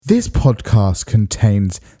This podcast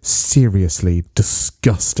contains seriously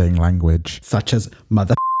disgusting language. Such as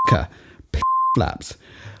motherfucker, flaps.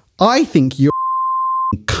 I think you're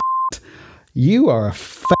cunt. You are a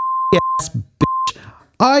ass bitch.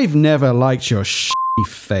 I've never liked your shitty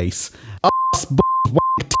face. Ass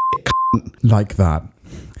wank tit cunt. Like that.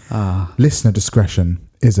 Listener discretion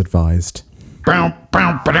is advised. Bow,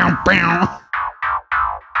 bow, ba-dow, bow.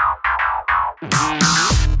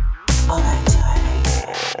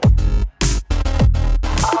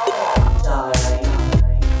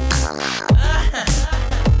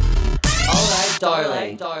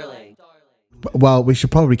 Darling. Well, we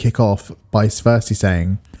should probably kick off by firstly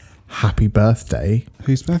saying happy birthday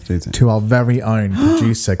Whose birthday is it? to our very own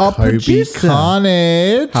producer, Our Kobe producer.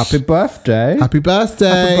 Carnage. Happy birthday. Happy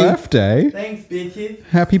birthday. Happy birthday. Thanks, bitches.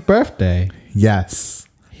 Happy birthday. Yes.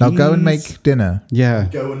 Now go and He's- make dinner. Yeah.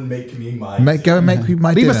 Go and make me my... Go and make me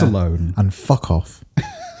my Leave dinner. us alone. And fuck off.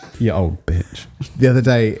 You old bitch. The other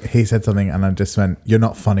day, he said something and I just went, "You're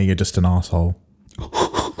not funny, you're just an asshole."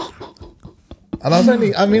 And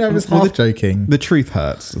I was half joking. The truth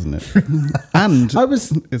hurts, doesn't it? And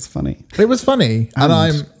it's funny. It was funny. And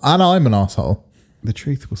I'm an asshole. The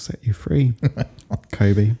truth will set you free.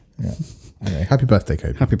 Kobe. Yeah. Anyway, happy birthday,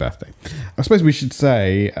 Kobe. Happy birthday. I suppose we should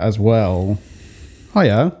say as well,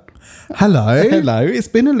 hiya. Hello. Hello. It's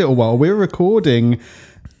been a little while. We're recording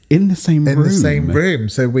in the same room. In the same room.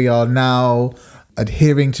 So we are now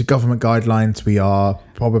adhering to government guidelines. We are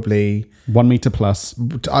probably, 1 meter plus.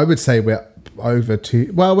 I would say we're over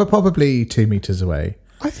we're probably 2 meters away.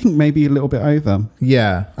 I think maybe a little bit over.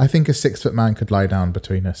 Yeah. I think a 6-foot man could lie down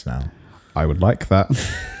between us now. I would like that.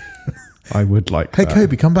 I would like Hey, that.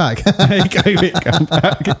 Kobe, come back. Hey, Kobe, come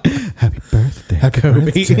back. Happy birthday,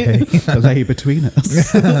 Kobe. birthday. Lay between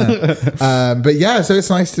us. But yeah, so it's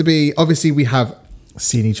nice to be, obviously we have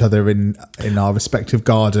seen each other in our respective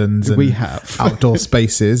gardens and We have. outdoor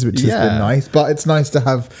spaces, which has Yeah. been nice, but it's nice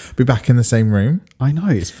to be back in the same room. I know,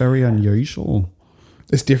 it's very unusual.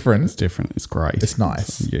 It's different. It's different. It's great. It's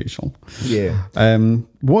nice. It's unusual. Yeah.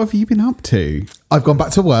 What have you been up to? I've gone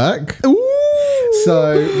back to work.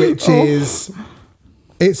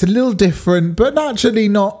 It's a little different, but actually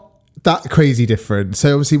not that crazy different.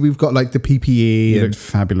 So obviously we've got like the PPE. You and looked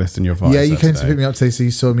fabulous in your visor. yeah, you came to today. pick me up today, so you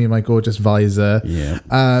saw me in my gorgeous visor. Yeah.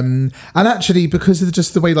 And actually, because of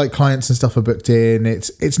just the way like clients and stuff are booked in,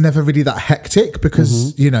 it's never really that hectic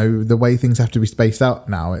because you know the way things have to be spaced out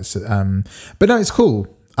now. It's but no, it's cool,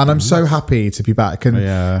 and I'm so happy to be back. And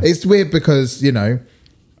Yeah. it's weird because you know,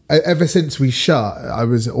 ever since we shut,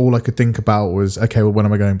 all I could think about was okay, well, when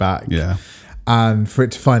am I going back? Yeah. And for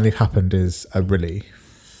it to finally have happened is a relief.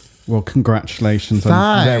 Well, congratulations.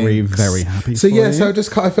 I'm very, Thanks. very happy So for yeah, you.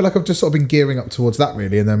 so I feel like I've just sort of been gearing up towards that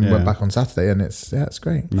really, and then Yeah. went back on Saturday, and it's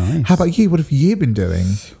great. Nice. How about you? What have you been doing?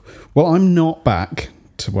 Well, I'm not back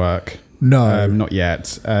to work. No. Not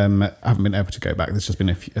yet. I haven't been able to go back. There's just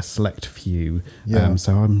been a select few. Yeah.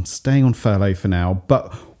 So I'm staying on furlough for now.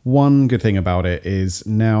 But one good thing about it is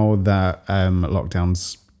now that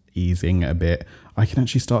lockdown's easing a bit, I can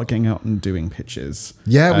actually start getting out and doing pitches.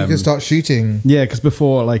 Yeah, we can start shooting. Yeah, because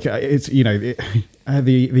before, like, it's, you know,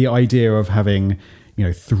 the idea of having,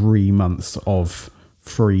 3 months of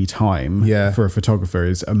free time Yeah. for a photographer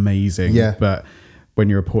is amazing. Yeah. But when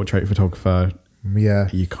you're a portrait photographer, Yeah,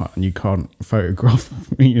 you can't photograph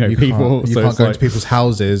you people. can't, you so can't it's go like, into people's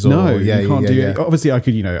houses. Or, no, yeah, you can't yeah, do yeah. it. Obviously, I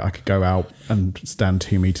could go out and stand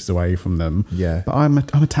 2 meters away from them. Yeah. but I'm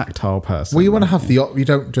a tactile person. Well, you want to have you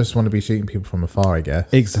don't just want to be shooting people from afar, I guess.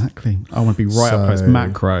 exactly. I want to be right up close, So-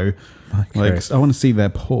 macro. Like I want to see their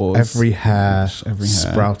pores, Every hair every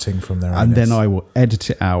hair. sprouting from their and then anus. I will edit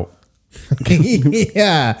it out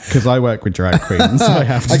yeah. because I work with drag queens. So I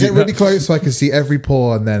have to. I do get really that. close so I can see every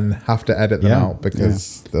pore and then have to edit them Yeah, out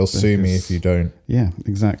because they'll sue me if you don't. Yeah,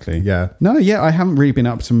 exactly. Yeah. No, yeah, I haven't really been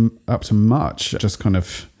up to much. Just kind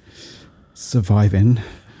of surviving.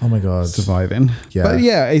 Oh my god. Surviving. Yeah. But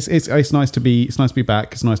yeah, it's nice to be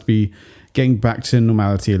back. It's nice to be getting back to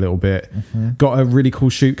normality a little bit. Got a really cool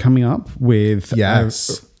shoot coming up with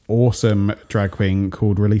Yes. awesome drag queen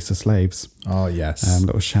called Release the Slaves. Oh yes.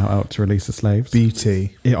 Little shout out to Release the Slaves.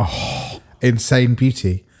 Beauty. Insane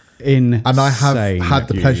beauty. And And I have had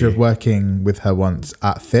the pleasure of working with her once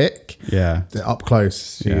at Thick. Yeah. Up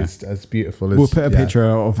close. She's as beautiful as... We'll put a yeah. picture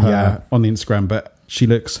of her Yeah. on the Instagram, but she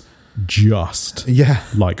looks just Yeah.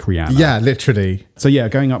 like Rihanna. Yeah, literally. So yeah,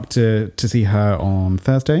 going up to see her on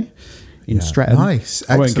Thursday in Streatham. Nice.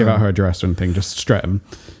 I won't give Excellent. out her address or anything, just Streatham.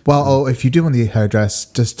 Well, if you do want the her address,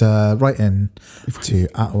 just write in to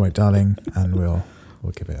 @alrightdarling and we'll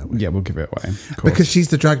we'll give it away. Yeah, we'll give it away. Of course. Because she's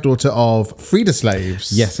the drag daughter of Frida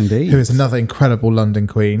Slaves. Yes, indeed. Who is another incredible London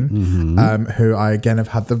queen, who I again have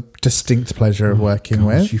had the distinct pleasure of working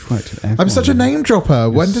with. You've worked with everyone. I'm such a name dropper.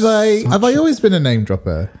 When did I? Have I always been a name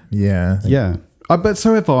dropper? Yeah. Yeah. But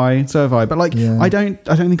so have I. But like, I don't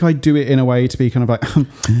think I do it in a way to be kind of like,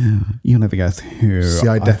 you'll never guess who See,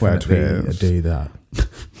 I I've worked definitely with. do that.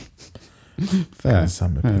 Fair.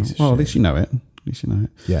 I'm a Fair. piece of Well, at shit. least you know it.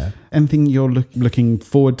 Yeah. Anything you're looking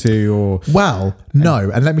forward to, or Well, no,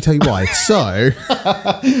 and let me tell you why. So,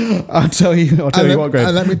 I'll tell you what,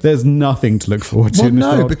 Greg. There's nothing to look forward to. well, in this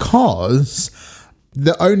no, world. because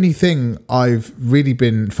the only thing I've really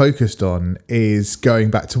been focused on is going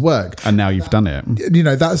back to work. And now you've done it. You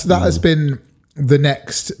know, that has been the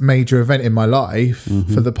next major event in my life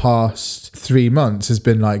for the past 3 months has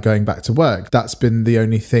been like going back to work. That's been the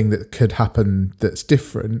only thing that could happen that's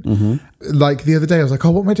different. Like the other day I was like,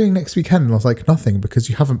 oh, what am I doing next weekend? And I was like, nothing, because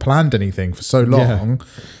you haven't planned anything for so long. Yeah.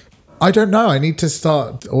 I don't know. I need to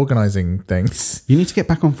start organising things. You need to get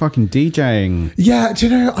back on fucking DJing. Yeah, do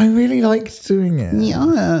you know, I really liked doing it.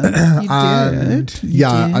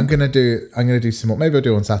 Yeah, I'm gonna do some more. Maybe I'll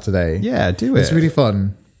do it on Saturday. Yeah, do it. It's really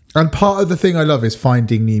fun. And part of the thing I love is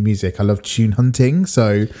finding new music. I love tune hunting.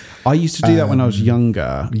 So I used to do that when I was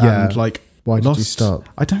younger. yeah. And like, Why did you stop?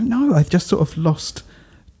 I don't know. I've just sort of lost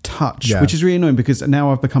touch, Yeah. which is really annoying because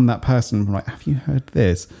now I've become that person. I'm like, have you heard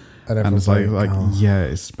this? And And it's everyone's like, oh. yeah,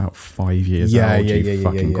 it's about 5 years old. You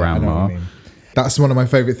fucking I know grandma. what you mean. That's one of my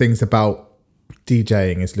favorite things about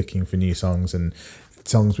DJing is looking for new songs and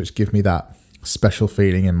songs which give me that special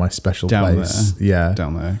feeling in my special Down place. there. Yeah.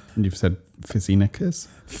 Down there. And you've said fizzy knickers.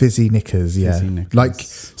 Fizzy knickers, yeah. Fizzy knickers. Like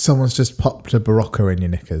someone's just popped a Barocca in your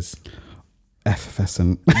knickers.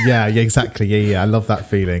 Effervescent. Yeah, exactly. Yeah. I love that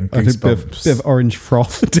feeling. Like a bit Goosebumps. of orange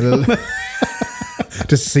froth.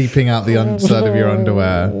 Just seeping out the underside of your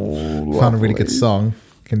underwear. Found a really good song.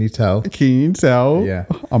 Can you tell? Can you tell? Yeah.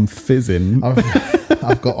 I'm fizzing.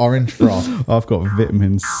 I've got orange froth. I've got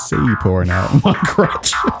vitamin C pouring out of my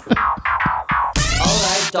crotch.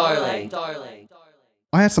 Alright, darling.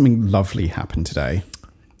 I had something lovely happen today.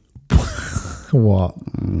 What?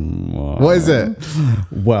 What is it?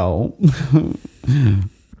 Well,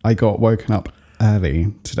 I got woken up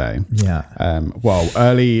early today. Yeah. Well,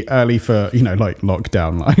 early for, like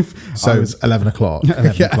lockdown life. So I it's 11 o'clock.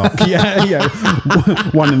 11 o'clock. Yeah.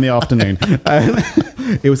 1 in the afternoon.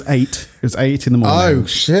 It was 8. It was 8 in the morning. Oh,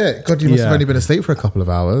 shit. God, you must have Yeah. only been asleep for a couple of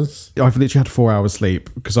hours. I've literally had 4 hours sleep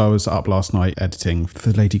because I was up last night editing for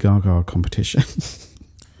the Lady Gaga competition.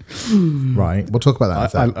 Right. We'll talk about that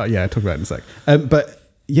in a sec. I'll talk about it in a sec. But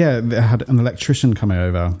yeah, they had an electrician coming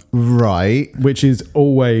over, Right. which is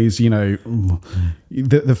always,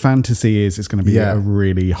 the fantasy is it's going to be Yeah. a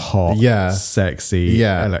really hot, Yeah. sexy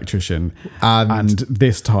Yeah. electrician. And- And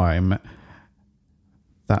this time,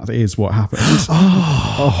 that is what happened.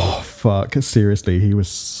 Oh, fuck. Seriously, he was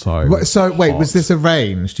so So, wait, hot. was this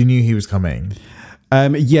arranged? You knew he was coming?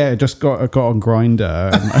 Yeah, just got on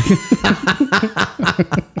Grinder.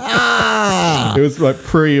 It was like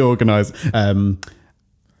pre-organized.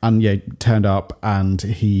 And yeah, turned up and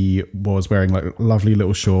he was wearing like lovely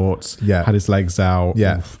little shorts. Yeah. Had his legs out.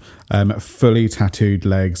 Yeah. Fully tattooed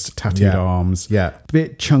legs, tattooed Yeah. arms. Yeah.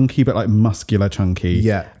 Bit chunky, but like muscular chunky.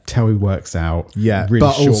 Yeah. Tell he works out. Yeah. Really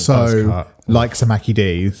but short buzz also cut. like some Mackie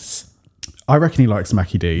D's. I reckon he likes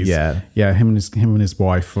Mackie D's. Yeah. Yeah. Him and his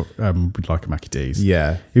wife would like a Mackie D's.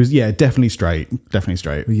 Yeah. He was, definitely straight. But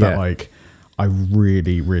Yeah. like, I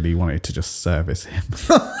really, really wanted to just service him.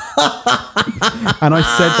 And I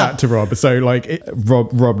said that to Rob. So like,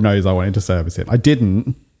 Rob knows I wanted to service him. I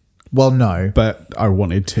didn't, Well, no. but I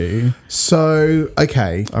wanted to. So,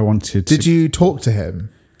 okay. I wanted to. Did you talk to him?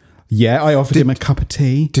 Yeah, I offered him a cup of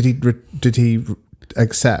tea. Did he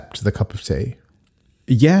accept the cup of tea?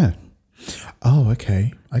 Yeah. Oh,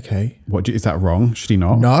 okay. Okay. Is that wrong? Should he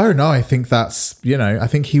not? No, I think that's, I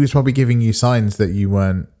think he was probably giving you signs that you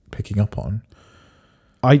weren't picking up on.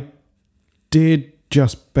 I did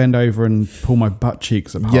just bend over and pull my butt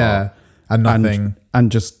cheeks apart. Yeah. And nothing.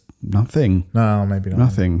 And just nothing. No, maybe not.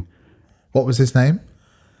 Nothing. What was his name?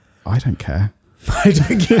 I don't care. I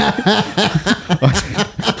don't care.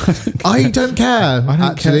 I don't care. I don't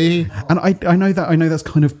actually. care. And I know that's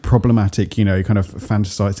kind of problematic, kind of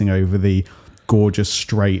fantasizing over the gorgeous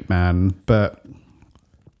straight man, but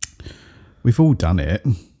we've all done it.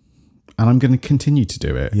 And I'm going to continue to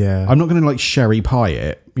do it. Yeah. I'm not going to like sherry pie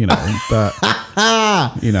it, but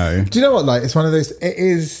Do you know what? Like, it's one of those. It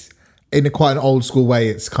is in quite an old school way.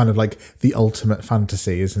 It's kind of like the ultimate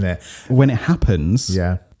fantasy, isn't it? when it happens,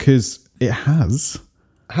 Yeah. because it has.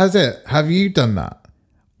 Has it? Have you done that?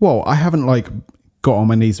 Well, I haven't like got on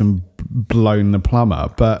my knees and blown the plumber,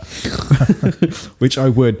 but which I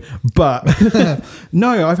would, but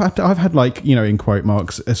no, I've had like, you know, in quote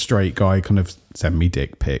marks, a straight guy kind of send me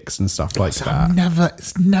dick pics and stuff like that.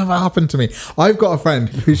 It's never happened to me. I've got a friend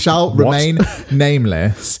who shall remain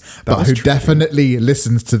nameless, but who definitely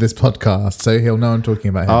listens to this podcast, so he'll know I'm talking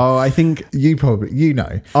about him. Oh, I think You probably, you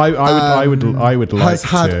know. I would like has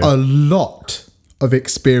had to. a lot of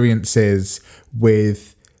experiences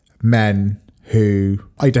with men who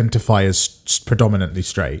identify as predominantly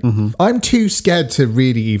straight. I'm too scared to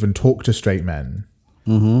really even talk to straight men.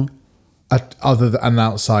 Other than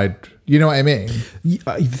outside, you know what I mean?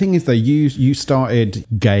 The thing is, though, you started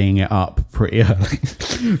gaying it up pretty early.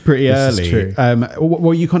 This is true.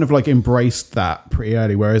 Well, you kind of like embraced that pretty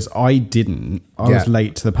early, whereas I didn't. I was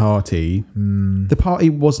late to the party. The party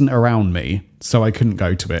wasn't around me, so I couldn't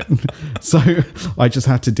go to it. So I just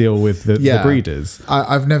had to deal with the breeders.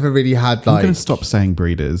 I've never really had I'm like. going to stop saying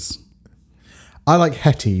breeders. I like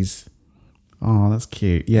hetties. Oh, that's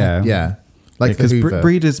cute. Yeah. Yeah. Like the Because Hoover.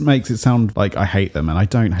 breeders makes it sound like I hate them, and I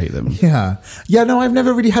don't hate them. Yeah. Yeah, no, I've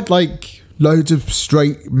never really had like loads of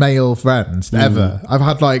straight male friends ever. I've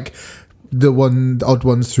had like the odd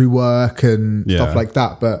ones through work and stuff like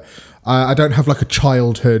that, but I don't have like a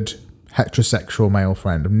childhood heterosexual male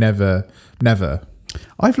friend. I've never.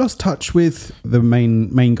 I've lost touch with the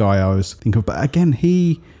main guy I was thinking of, but again,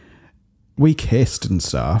 we kissed and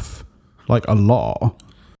stuff like a lot.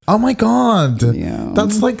 Oh my god. Yeah.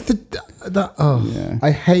 That's like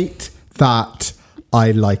I hate that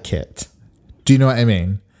I like it. Do you know what I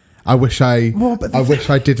mean? I wish I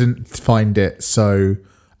didn't find it so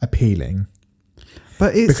appealing.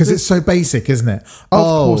 But It's so basic, isn't it?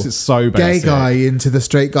 Of course it's so basic. Gay guy into the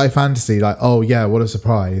straight guy fantasy. Like, oh yeah, what a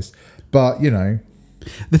surprise. But, you know.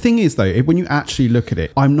 the thing is, though, when you actually look at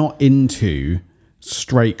it, I'm not into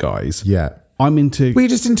straight guys. Yeah. I'm into... We're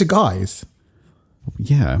just into guys.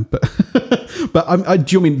 Yeah, but... but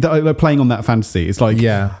do you mean they're playing on that fantasy? It's like...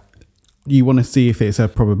 Yeah. You want to see if it's a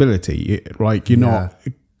probability. Like, you're not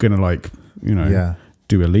going to, like, you know...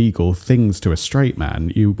 do illegal things to a straight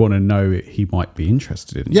man. You want to know he might be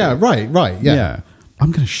interested in you. Right. Yeah.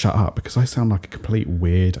 I'm going to shut up because I sound like a complete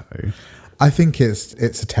weirdo. I think it's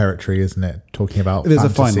a territory, isn't it? Talking about There's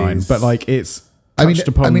fantasies. a fine line, but like it's I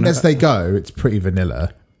upon, mean, as they go, it's pretty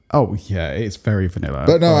vanilla. Oh yeah, it's very vanilla.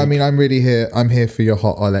 But no, like, I mean, I'm really here. I'm here for your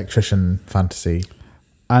hot electrician fantasy.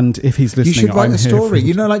 And if he's listening, You should write I'm a here story. for-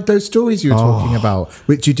 You know, like those stories you were talking about,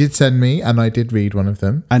 which you did send me, and I did read one of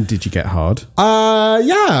them. And did you get hard?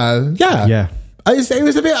 Yeah. Yeah. It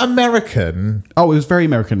was a bit American, Oh, it was very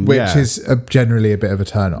American, which is generally a bit of a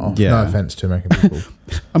turn off. Yeah. No offense to American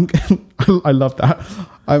people. I love that.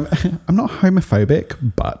 I'm not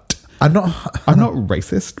homophobic, but I'm not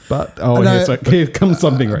racist. But No, here comes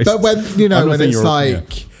something racist. But when I'm not when saying it's you're-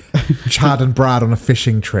 like Chad and Brad on a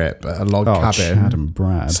fishing trip at a log cabin, Chad and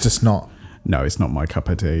Brad. it's just not No, it's not my cup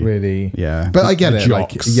of tea. really. Yeah, but I get The it. Like,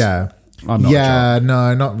 jocks. yeah, I'm not a jock.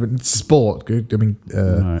 no, not sport. Good. I mean,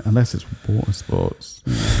 No, unless it's water sports.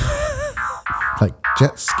 like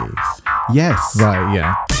jet skis. Yes. Right.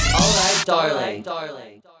 Yeah. Alright,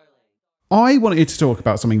 darling. I wanted to talk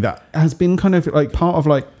about something that has been kind of like part of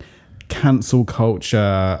like cancel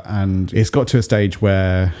culture, and it's got to a stage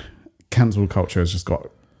where cancel culture has just got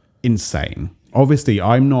insane. Obviously,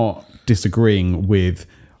 I'm not disagreeing with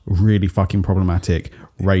really fucking problematic,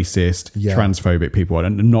 racist, transphobic people.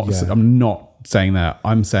 I'm not saying that.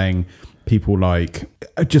 I'm saying people like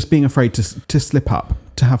just being afraid to slip up,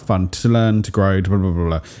 to have fun, to learn, to grow, to blah, blah, blah,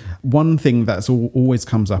 blah. One thing that's always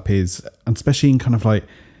comes up is, and especially in kind of like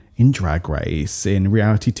in Drag Race, in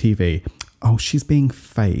reality TV, oh, she's being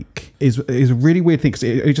fake is a really weird thing, because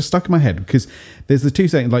it just stuck in my head, because there's the two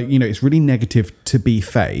saying, like, you know, it's really negative to be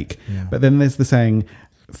fake, but then there's the saying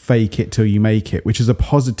fake it till you make it, which is a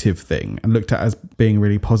positive thing and looked at as being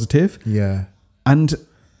really positive. Yeah. And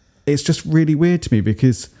it's just really weird to me,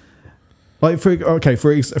 because like for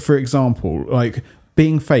example, like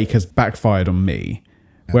being fake has backfired on me,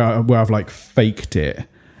 where I've like faked it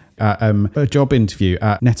at a job interview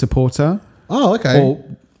at Net-a-Porter. Oh, okay. Or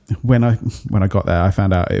when I got there, I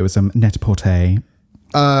found out it was Net-a-Porter.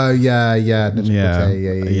 Yeah.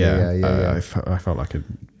 I felt like a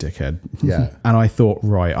dickhead. Yeah. And I thought,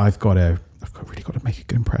 right, I've really got to make a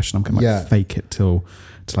good impression. I'm gonna fake it till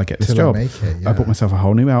I get this Till I job. make it, I bought myself a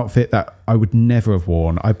whole new outfit that I would never have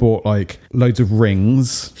worn. I bought like loads of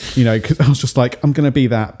rings, you know, because I was just like, I'm gonna be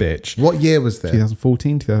that bitch. What year was this?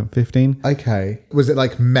 2014, 2015. Okay. Was it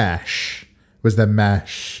like mesh? Was there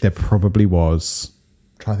mesh? There probably was.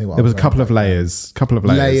 trying to think what There was I a couple of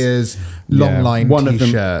wearing. layers. Long Yeah. line One of them-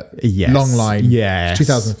 t-shirt. Yes. Long line. Yes.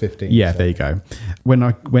 2015. Yeah, so. there you go. When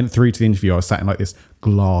I went through to the interview, I was sat in like this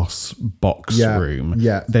glass box Yeah, room.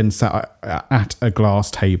 yeah. Then sat at a glass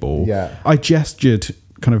table. Yeah. I gestured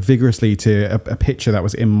kind of vigorously to a picture that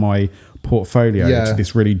was in my portfolio Yeah. to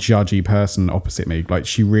this really judgy person opposite me. Like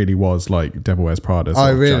she really was like Devil Wears Prada. sort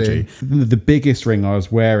Oh, of really? Judgy. The biggest ring I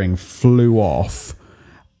was wearing flew off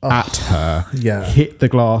at her, yeah. hit the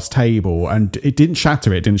glass table, and it didn't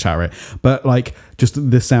shatter it, but like just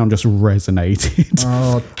the sound just resonated.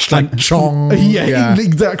 Oh, like chong. yeah,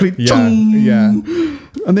 exactly. Yeah. Chong. Yeah.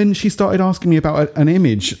 And then she started asking me about an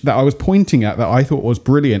image that I was pointing at that I thought was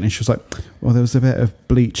brilliant, and she was like, well, there was a bit of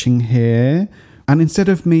bleaching here. And instead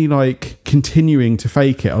of me like continuing to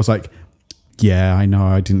fake it, I was like, yeah, I know,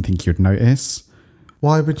 I didn't think you'd notice.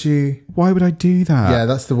 Why would you? Why would I do that? Yeah,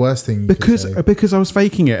 that's the worst thing. You could say. Because I was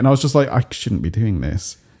faking it, and I was just like, I shouldn't be doing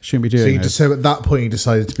this. Shouldn't be doing this. So at that point, you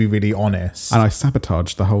decided to be really honest. And I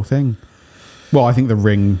sabotaged the whole thing. Well, I think the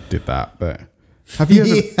ring did that, but have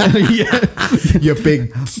you ever? Yeah. Your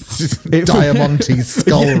big Diamante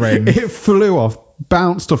skull ring. It flew off,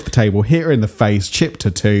 bounced off the table, hit her in the face, chipped her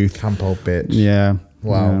tooth. Camp old bitch. Yeah.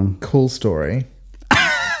 Wow. Cool story.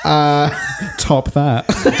 Top that.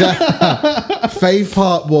 Fave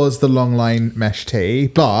part was the long line mesh tee,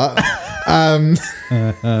 but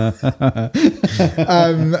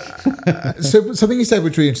so something you said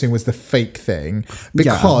was really interesting was the fake thing,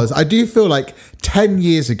 because I do feel like 10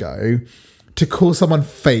 years ago to call someone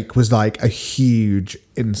fake was like a huge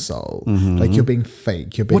insult. Like you're being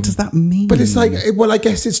fake. You're being, What does that mean? But it's like, well, I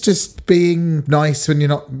guess it's just being nice when you're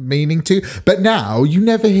not meaning to. But now you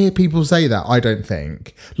never hear people say that, I don't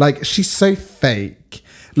think. Like, she's so fake.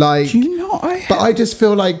 Like, Do you know? but I just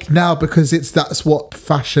feel like now, because that's what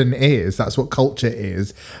fashion is, that's what culture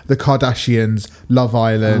is. The Kardashians, Love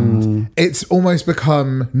Island, it's almost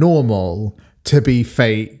become normal to be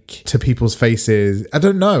fake to people's faces. I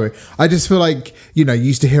don't know. I just feel like, you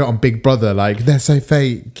used to hear it on Big Brother, like, they're so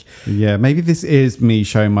fake. Yeah, maybe this is me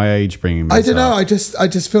showing my age, bringing this I don't know. up. I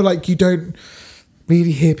just feel like you don't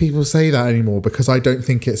really hear people say that anymore, because I don't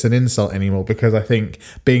think it's an insult anymore, because I think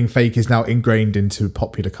being fake is now ingrained into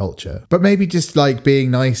popular culture. But maybe just like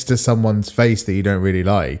being nice to someone's face that you don't really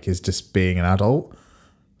like is just being an adult.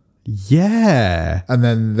 Yeah. And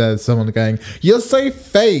then there's someone going, you're so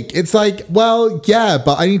fake. It's like, well, yeah,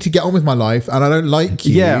 but I need to get on with my life and I don't like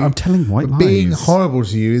you. Yeah, I'm telling white lies. Being horrible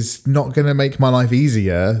to you is not going to make my life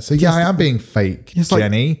easier. So yeah, I am being fake, It's like,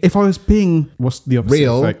 Jenny. if I was being, what's the opposite?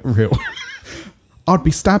 Real. Of fake? Real. I'd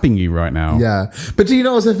be stabbing you right now. Yeah. But do you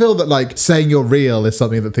not also feel that like saying you're real is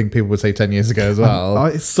something that I think people would say 10 years ago as well?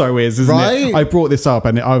 It so is, isn't Right? it? I brought this up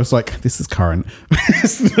and I was like, this is current.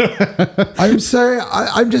 I'm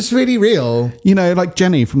just really real. You know, like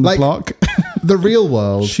Jenny from the Like- block. The Real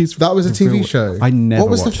World. That was a the TV real- show. I never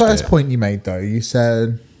What was the watched first it. point you made though? You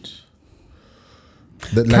said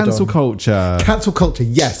that led Cancel on- culture. Cancel culture,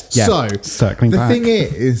 yes. Yeah, So circling the back. thing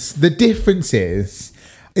is, the difference is,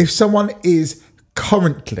 if someone is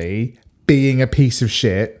currently being a piece of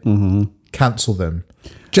shit, cancel them.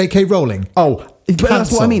 J.K. Rowling. Oh, but that's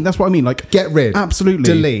Cancel. what I mean. That's what I mean. Like, Get rid. Absolutely.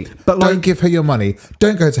 Delete. But don't like, give her your money.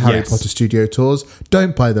 Don't go to Harry Yes. Potter studio tours.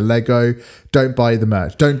 Don't buy the Lego. Don't buy the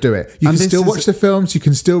merch. Don't do it. You And can this still is- watch the films. You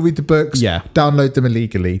can still read the books. Yeah. Download them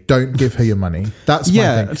illegally. Don't give her your money. That's my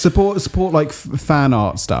yeah, thing. support like fan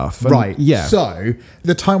art stuff. And Right. Yeah. So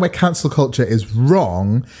the time where cancel culture is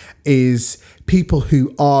wrong is people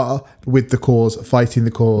who are with the cause, fighting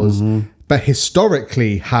the cause, but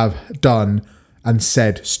historically have done and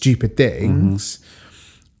said stupid things.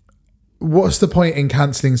 What's the point in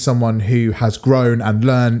cancelling someone who has grown and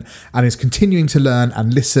learned and is continuing to learn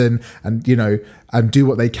and listen and, and do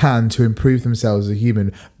what they can to improve themselves as a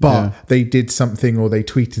human, but they did something or they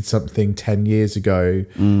tweeted something 10 years ago.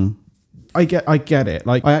 I get it.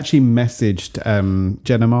 Like, I actually messaged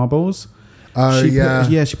Jenna Marbles. Oh,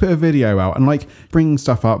 yeah. She put a video out and like bringing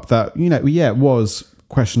stuff up that, it was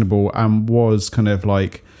questionable and was kind of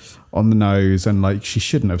like on the nose and like she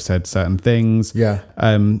shouldn't have said certain things. Yeah.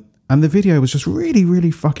 And the video was just really,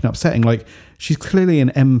 really fucking upsetting. Like, she's clearly an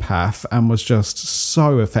empath and was just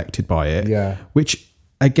so affected by it. Yeah. Which,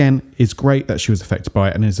 again, is great that she was affected by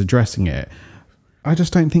it and is addressing it. I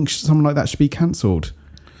just don't think someone like that should be cancelled.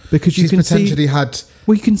 Because you She's can potentially see, had...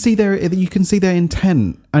 well, you can see their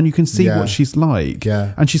intent and you can see Yeah. what she's like.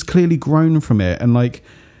 Yeah. And she's clearly grown from it. And like,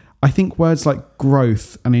 I think words like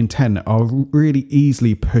growth and intent are really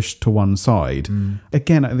easily pushed to one side.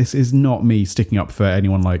 Again, this is not me sticking up for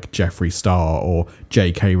anyone like Jeffree Star or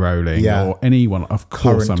J.K. Rowling or anyone. Of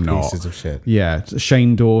course, Current I'm not. pieces of shit. Yeah,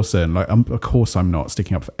 Shane Dawson. Like, of course, I'm not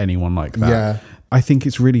sticking up for anyone like that. Yeah. I think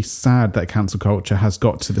it's really sad that cancel culture has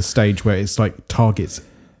got to the stage where it's like targets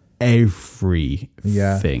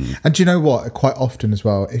everything. And do you know what? Quite often as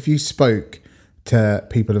well, if you spoke to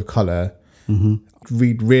people of colour,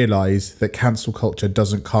 we'd realise that cancel culture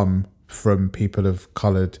doesn't come from people of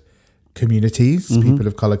coloured communities, people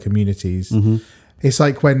of colour communities. It's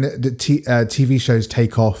like when the TV shows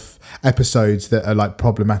take off episodes that are like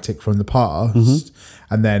problematic from the past,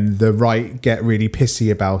 and then the right get really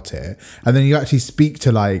pissy about it. And then you actually speak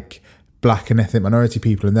to like black and ethnic minority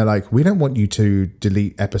people, and they're like, we don't want you to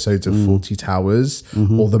delete episodes of Fawlty Towers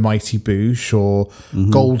or The Mighty Boosh or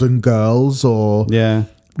Golden Girls or... Yeah.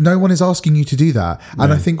 No one is asking you to do that.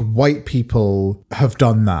 And I think white people have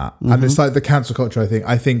done that. And it's like the cancel culture,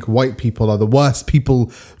 I think white people are the worst people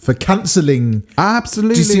for cancelling.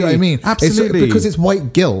 Absolutely. Do you see what I mean? Absolutely. Because it's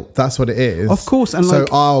white guilt. That's what it is. Of course. And so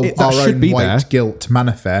like, our should own be white there. guilt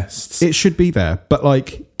manifests. It should be there. But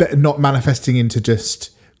like... But not manifesting into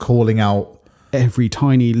just calling out... every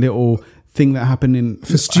tiny little thing that happened in...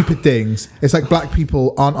 For stupid things. It's like black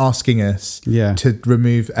people aren't asking us to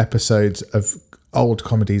remove episodes of... old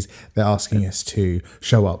comedies. They're asking us to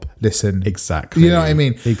show up, listen. Exactly. You know what I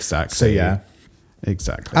mean? Exactly. So yeah.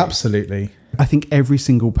 Exactly. Absolutely. I think every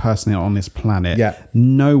single person on this planet, Yeah.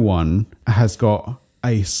 no one has got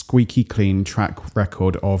a squeaky clean track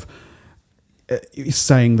record of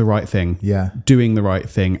saying the right thing, doing the right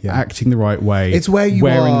thing, acting the right way. It's where you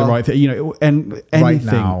wearing are the right thing, you know, and anything. right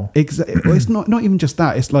now. Well, it's not even just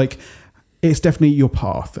that. It's like, it's definitely your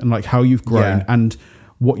path and like how you've grown and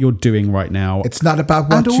what you're doing right now. It's not about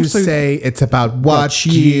what And you also say, it's about what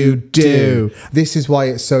you do. This is why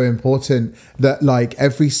it's so important that like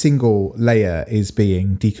every single layer is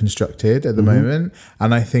being deconstructed at the moment.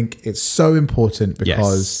 And I think it's so important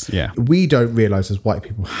because we don't realize as white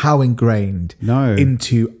people how ingrained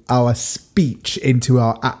into our speech, into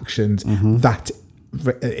our actions, that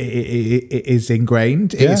it is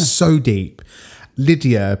ingrained. It is so deep.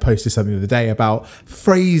 Lydia posted something the other day about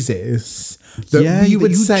phrases that you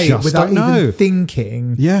would say without even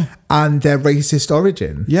thinking, and their racist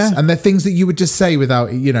origins, and they're things that you would just say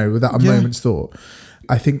without, you know, without a moment's thought.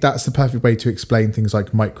 I think that's the perfect way to explain things like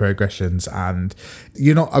microaggressions. And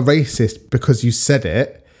you're not a racist because you said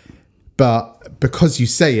it, but because you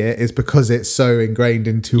say it is because it's so ingrained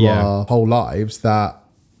into our whole lives that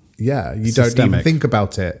you don't even think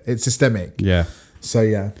about it. It's systemic.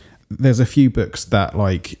 So there's a few books that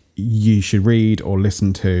like you should read or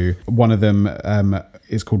listen to. One of them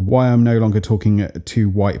is called Why I'm No Longer Talking to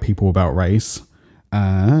White People About Race,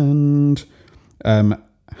 and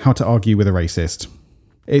How to Argue with a Racist.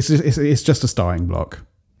 It's just a starting block.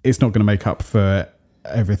 It's not going to make up for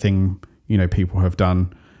everything, you know, people have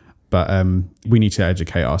done, but we need to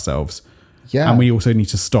educate ourselves. And we also need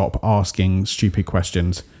to stop asking stupid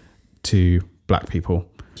questions to black people.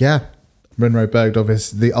 Monroe Bergdorf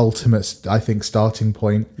is the ultimate, I think, starting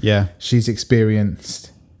point. She's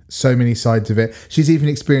experienced so many sides of it. She's even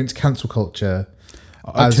experienced cancel culture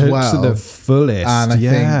as well. To the fullest. And I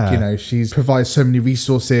think, you know, she's provides so many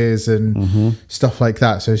resources and stuff like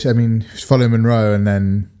that. So, I mean, follow Monroe and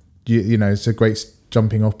then, you know, it's a great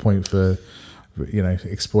jumping off point for, you know,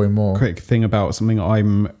 exploring more. Quick thing about something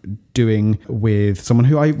I'm doing with someone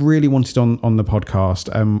who I really wanted on the podcast.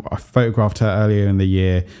 I photographed her earlier in the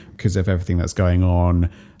year because of everything that's going on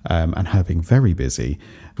and her being very busy.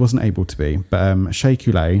 Wasn't able to be, but Shay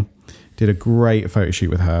Coulee did a great photo shoot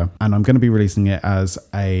with her, and I'm going to be releasing it as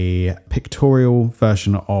a pictorial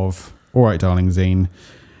version of All Right Darling zine.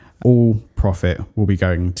 All profit will be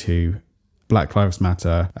going to Black Lives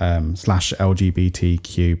Matter /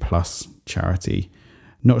 LGBTQ plus charity.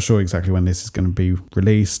 Not sure exactly when this is going to be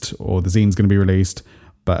released or the zine's going to be released,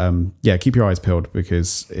 but keep your eyes peeled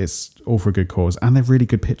because it's all for a good cause and they're really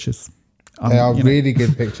good pictures. They are really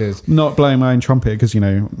good pictures. Not blowing my own trumpet because, you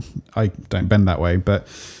know, I don't bend that way, but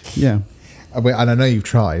yeah. And I know you've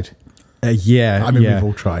tried. I mean, we've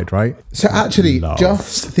all tried, right? So actually,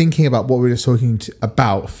 just thinking about what we were just talking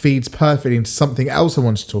about feeds perfectly into something else I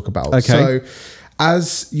wanted to talk about. Okay. So,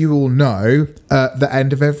 as you all know, at the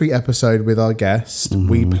end of every episode with our guest,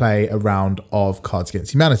 we play a round of Cards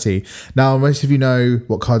Against Humanity. Now, most of you know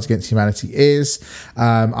what Cards Against Humanity is,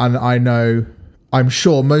 and I'm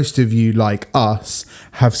sure most of you, like us,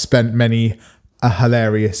 have spent many a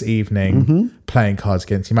hilarious evening playing Cards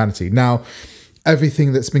Against Humanity. Now,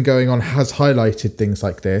 everything that's been going on has highlighted things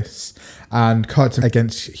like this, and Cards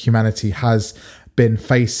Against Humanity has been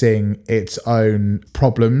facing its own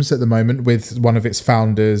problems at the moment, with one of its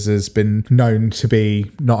founders has been known to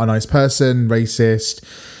be not a nice person, racist.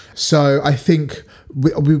 So I think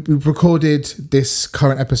we've recorded this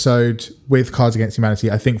current episode with Cards Against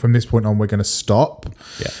Humanity. I think from this point on, we're going to stop.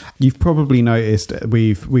 Yeah. You've probably noticed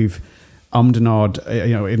we've ummed and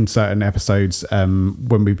ahed, in certain episodes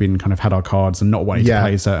when we've been kind of had our cards and not wanting to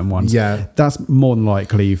play certain ones. Yeah. That's more than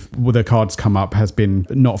likely, the cards come up, has been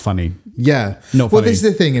not funny. Yeah. Not well, funny. this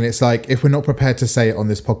is the thing, and it's like, if we're not prepared to say it on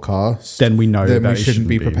this podcast, Then we know then that we it shouldn't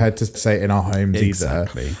be be. prepared to say it in our homes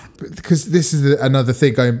Exactly. either. Because this is another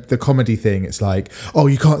thing, the comedy thing. It's like, oh,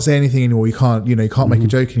 you can't say anything anymore. You can't make a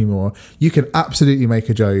joke anymore. You can absolutely make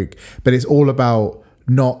a joke, but it's all about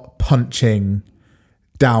not punching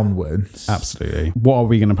downwards. Absolutely. What are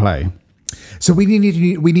we going to play? So we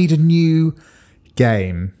need a new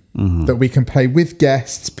game that we can play with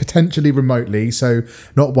guests, potentially remotely. So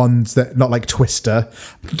not like Twister.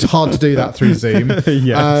 It's hard to do that through Zoom.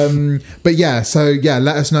 Yes. But yeah,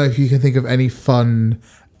 let us know if you can think of any fun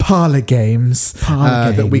parlor games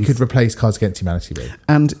that we could replace Cards Against Humanity with.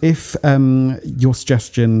 And if your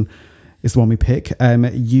suggestion is the one we pick,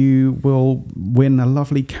 you will win a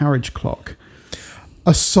lovely carriage clock.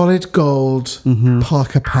 A solid gold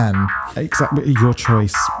Parker pen. Exactly, your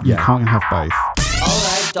choice. You can't have both. All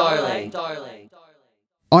right, darling.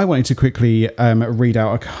 I wanted to quickly read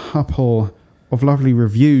out a couple of lovely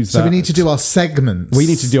reviews. So we need to do our segments. We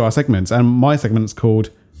need to do our segments, and my segment's called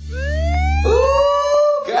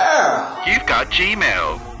Ooh, girl. You've got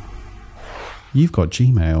Gmail. You've Got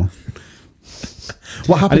Gmail.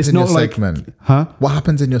 What happens in your not like- segment? Huh? What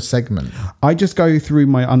happens in your segment? I just go through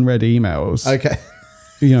my unread emails. Okay.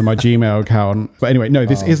 My Gmail account. But anyway, no,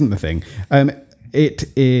 this isn't the thing. It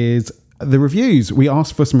is the reviews. We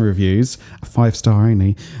asked for some reviews, 5-star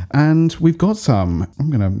only, and we've got some.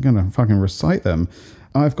 I'm gonna fucking recite them.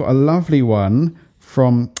 I've got a lovely one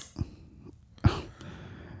from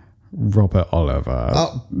Robert Oliver.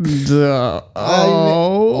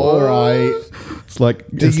 All right. It's like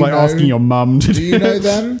you know- asking your mum to Do you know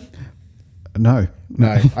them? No. No,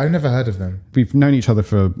 I've never heard of them. We've known each other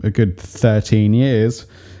for a good 13 years.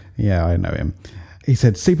 Yeah, I know him. He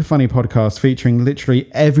said, super funny podcast featuring literally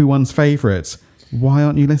everyone's favourites. Why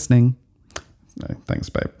aren't you listening? No, thanks,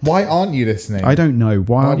 babe. Why aren't you listening? I don't know.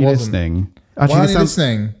 Why aren't you wasn't. listening? Why aren't this you sounds-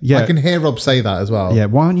 listening? Yeah. I can hear Rob say that as well. Yeah,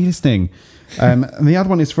 why aren't you listening? And the other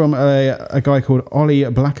one is from a guy called Ollie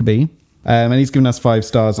Blackaby. And he's given us 5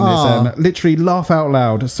 stars, and it's literally laugh out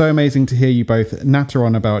loud. So amazing to hear you both natter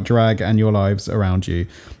on about drag and your lives around you.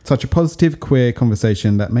 Such a positive queer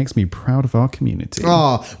conversation that makes me proud of our community.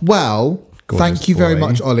 Well, Gorgeous thank you very boy.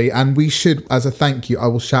 much, Ollie. And we should, as a thank you, I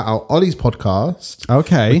will shout out Ollie's podcast.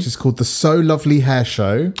 Okay. Which is called The So Lovely Hair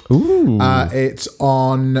Show. Ooh. It's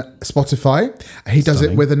on Spotify. He does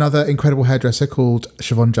it with another incredible hairdresser called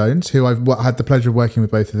Siobhan Jones, who I've had the pleasure of working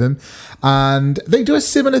with both of them. And they do a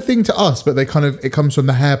similar thing to us, but it comes from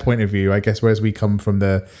the hair point of view, I guess, whereas we come from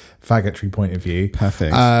the faggotry point of view.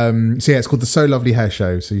 Perfect. So yeah, it's called The So Lovely Hair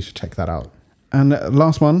Show. So you should check that out. And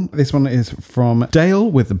last one. This one is from Dale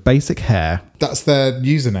with the Basic Hair. That's their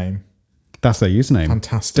username. That's their username.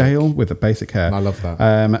 Fantastic. Dale with the Basic Hair. I love that.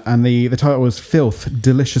 And the title was Filth,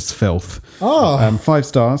 Delicious Filth. Oh. 5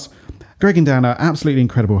 stars. Greg and Dan are absolutely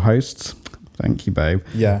incredible hosts. Thank you, babe.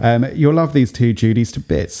 Yeah. You'll love these two Judies to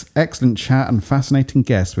bits. Excellent chat and fascinating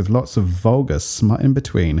guests with lots of vulgar smut in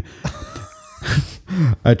between.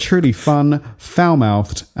 A truly fun,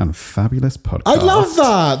 foul-mouthed and fabulous podcast. I love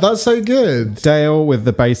that. That's so good. Dale with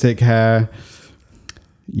the basic hair.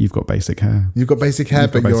 You've got basic hair. You've got basic hair,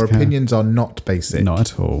 You've got but your basic hair. opinions are not basic. Not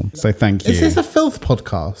at all. So thank you. Is this a filth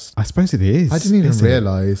podcast? I suppose it is. I didn't even Is it?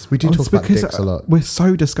 realise. We do Oh, talk it's about because dicks a lot. We're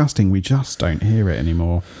so disgusting, we just don't hear it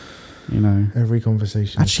anymore. Every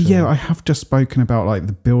conversation. Actually, yeah, I have just spoken about like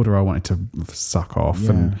the builder I wanted to suck off,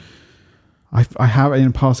 and I have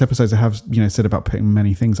in past episodes I have said about putting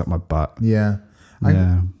many things up my butt. Yeah. Yeah,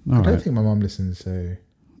 I all don't right. think my mum listens, so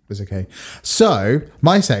it's okay. So,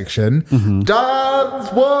 my section, Mm-hmm.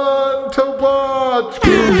 Dad's One to Watch.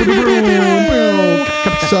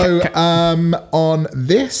 So, on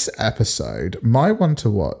this episode, my one to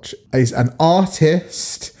watch is an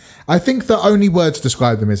artist. I think the only word to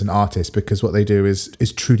describe them is an artist, because what they do is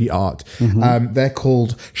truly art. Mm-hmm. They're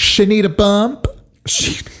called Shanita Bump,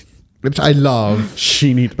 which I love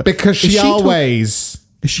She need because she always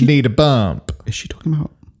need a bump. Is she talking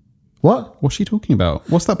about What? What's she talking about?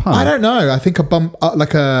 What's that pun? I don't know. I think a bump,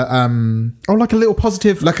 like a Oh, like a little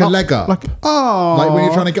positive, like a leg up, like oh, like when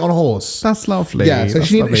you're trying to get on a horse. That's lovely. Yeah. So That's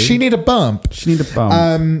she lovely. need a bump. She need a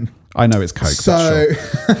bump. I know it's Coke. So,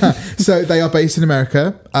 but sure. so they are based in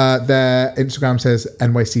America. Their Instagram says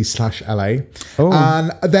NYC/LA,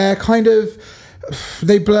 and they're kind of,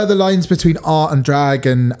 they blur the lines between art and drag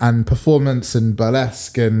and performance and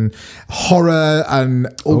burlesque and horror and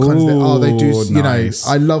all kinds of things. Oh, they do, you nice.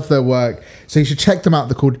 know, I love their work. So you should check them out.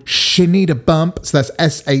 They're called Shanita Bump. So that's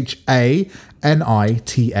SHANITABUMP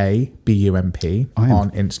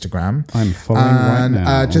on Instagram. I'm following right and,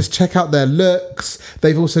 now. just check out their looks.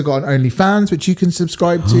 They've also got an OnlyFans, which you can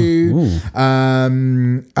subscribe to.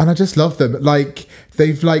 And I just love them. Like,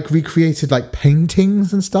 they've like recreated like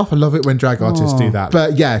paintings and stuff. I love it when drag artists do that.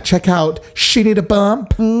 But yeah, check out Shanita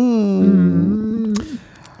Bump.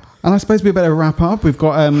 And I suppose we better wrap up. We've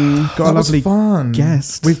got a lovely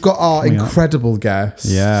guest. We've got our incredible guest.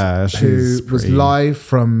 Yeah, who was live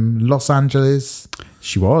from Los Angeles.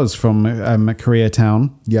 She was from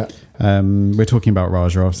Koreatown. Yeah. We're talking about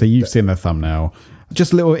Raja. Obviously, you've seen the thumbnail.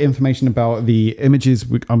 Just a little information about the images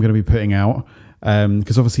I'm going to be putting out.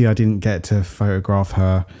 Because obviously I didn't get to photograph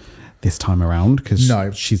her this time around because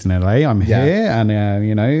she's in LA. I'm here and,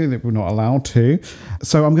 you know, we're not allowed to.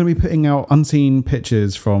 So I'm going to be putting out unseen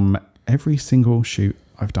pictures from every single shoot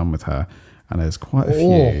I've done with her. And there's quite a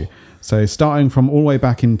few. So starting from all the way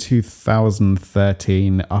back in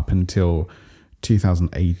 2013 up until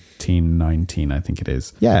 2018-19, I think it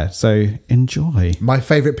is. Yeah, so enjoy. My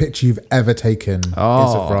favourite picture you've ever taken is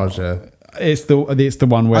of Raja. It's the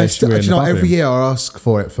one where every year I ask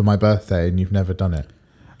for it for my birthday and you've never done it.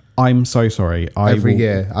 I'm so sorry. Every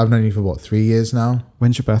year. I've known you for 3 years now?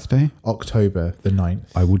 When's your birthday? October the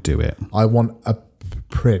 9th. I will do it. I want a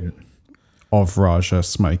print of Raja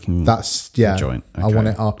smoking a joint. Okay. I want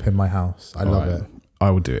it up in my house. I love it.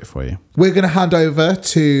 I will do it for you. We're going to hand over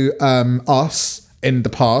to us in the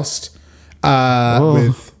past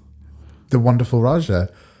with the wonderful Raja.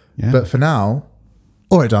 Yeah. But for now,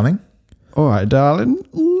 all right, darling. All right, darling.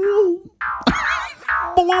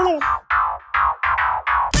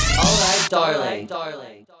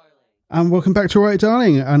 Darling. And welcome back to All Right,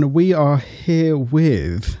 Darling. And we are here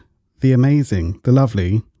with the amazing, the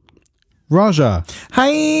lovely Raja.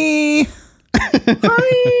 Hi.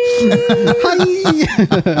 Hi.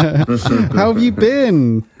 How have you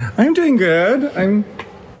been? I'm doing good. I'm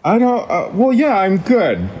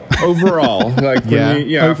good overall. Like,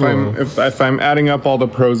 overall. if I'm adding up all the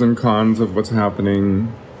pros and cons of what's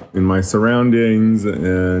happening in my surroundings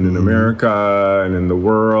and in America and in the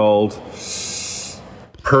world,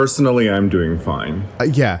 personally, I'm doing fine. I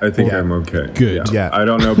think I'm okay. Good. Yeah. I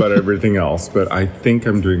don't know about everything else, but I think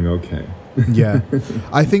I'm doing okay. Yeah.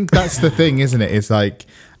 I think that's the thing, isn't it? It's like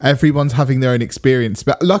everyone's having their own experience,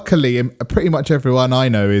 but luckily pretty much everyone I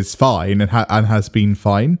know is fine and has been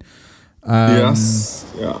fine. Yes.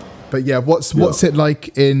 Yeah. But yeah, what's it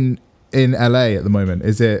like in LA at the moment?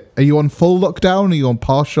 Are you on full lockdown? Are you on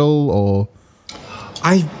partial or?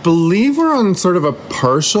 I believe we're on sort of a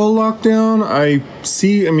partial lockdown.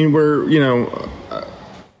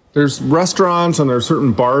 There's restaurants and there's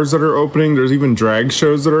certain bars that are opening. There's even drag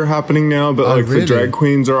shows that are happening now. But really? the drag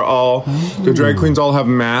queens all have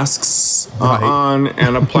masks on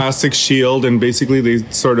and a plastic shield, and basically they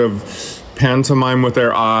sort of pantomime with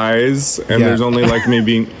their eyes. And there's only like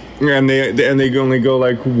maybe. And they only go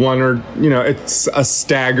like one or, it's a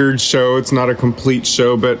staggered show. It's not a complete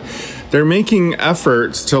show, but they're making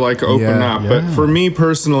efforts to like open up. But for me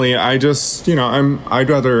personally, I just, I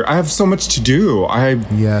have so much to do. I've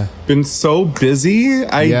been so busy.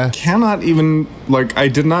 I cannot even, I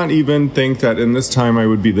did not even think that in this time I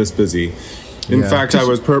would be this busy. In fact, I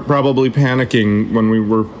was probably panicking when we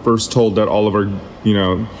were first told that all of our,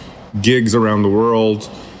 gigs around the world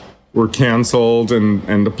were canceled,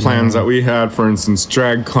 and the plans that we had, for instance,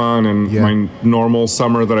 DragCon and my normal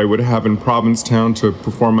summer that I would have in Provincetown to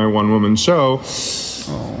perform my one-woman show. It's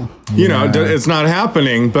not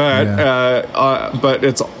happening, but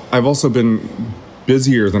I've also been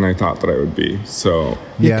busier than I thought that I would be. So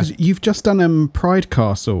because you've just done Pride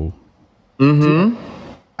Castle. Mm-hmm.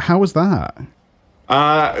 How was that?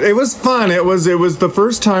 It was fun. It was the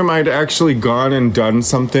first time I'd actually gone and done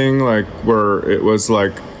something like where it was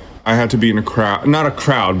like I had to be in a crowd, not a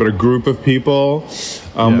crowd, but a group of people.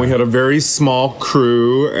 We had a very small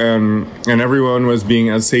crew, and everyone was being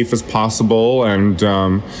as safe as possible. And,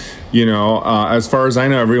 as far as I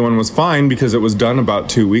know, everyone was fine because it was done about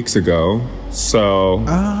 2 weeks ago. So,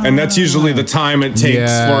 and that's usually the time it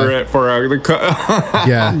takes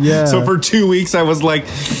Yeah. So for 2 weeks, I was like,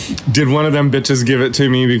 did one of them bitches give it to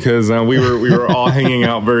me? Because we were all hanging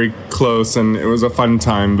out very close, and it was a fun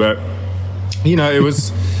time. But, it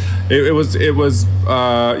was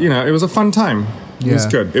a fun time. It was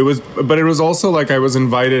good. But it was also like I was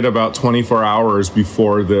invited about 24 hours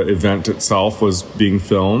before the event itself was being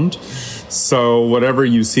filmed. So whatever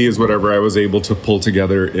you see is whatever I was able to pull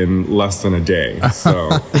together in less than a day. So,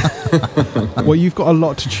 well, you've got a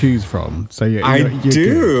lot to choose from. So I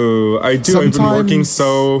do. I've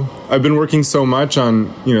been working so much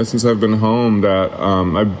on, since I've been home that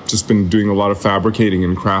I've just been doing a lot of fabricating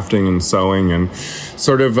and crafting and sewing and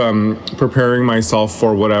sort of preparing myself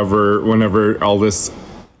for whenever all this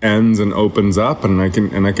ends and opens up, and I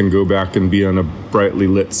can go back and be on a brightly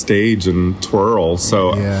lit stage and twirl.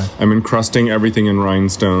 So I'm encrusting everything in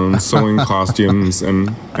rhinestones, sewing costumes, and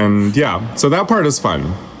so that part is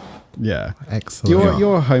fun. Yeah, excellent.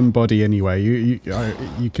 You're a homebody anyway. You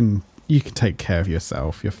can take care of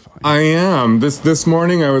yourself. You're fine. I am. This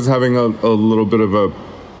morning I was having a little bit of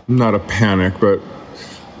not a panic, but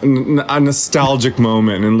a nostalgic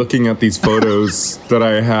moment, and looking at these photos that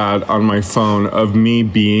I had on my phone of me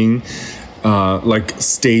being like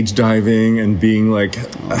stage diving and being like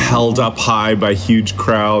held up high by huge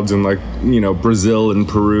crowds and Brazil and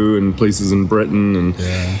Peru and places in Britain and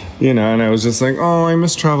and I was just like, oh, I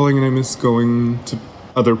miss traveling and I miss going to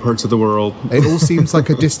other parts of the world. It all seems like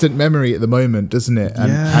a distant memory at the moment, doesn't it?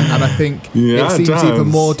 And I think it seems even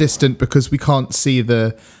more distant because we can't see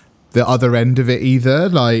the other end of it either.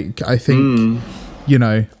 Like, I think,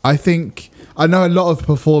 I know a lot of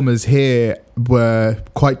performers here were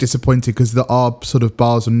quite disappointed because there are sort of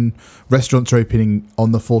bars and restaurants are opening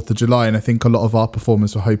on the 4th of July. And I think a lot of our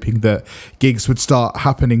performers were hoping that gigs would start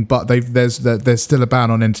happening, but there's still a ban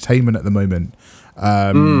on entertainment at the moment.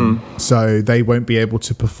 So they won't be able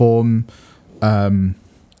to perform,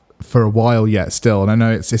 for a while yet still, and I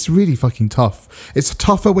know it's really fucking tough. It's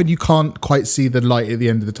tougher when you can't quite see the light at the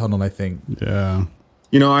end of the tunnel, I think. Yeah.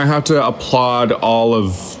 I have to applaud all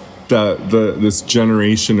of this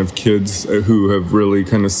generation of kids who have really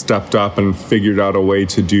kind of stepped up and figured out a way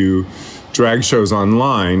to do drag shows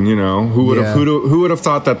online. Who would have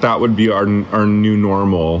thought that would be our new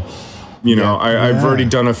normal? I've already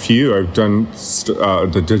done a few. I've done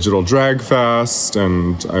the Digital Drag Fest,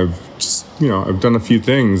 and I've just, I've done a few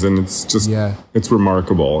things, and it's just, it's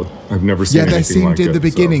remarkable. I've never seen anything like it. In the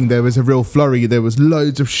beginning, there was a real flurry. There was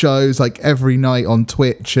loads of shows, like every night on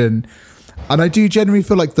Twitch, and I do generally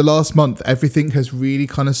feel like the last month, everything has really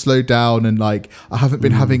kind of slowed down, and like I haven't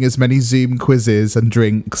been having as many Zoom quizzes and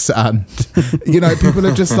drinks, and people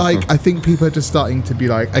are just like, I think people are just starting to be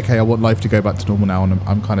like, okay, I want life to go back to normal now, and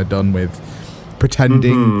I'm kind of done with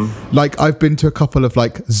pretending. Like, I've been to a couple of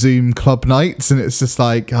like Zoom club nights, and it's just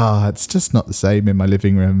like, it's just not the same in my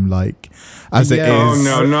living room, like as it is. Oh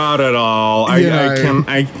no, not at all. I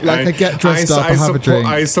get dressed up, I have a drink.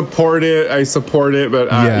 I support it, but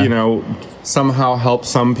somehow help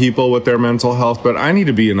some people with their mental health. But I need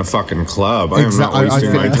to be in a fucking club. I am not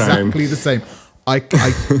wasting my time. Exactly the same. I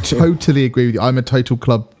totally agree with you. I'm a total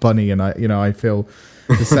club bunny, and I feel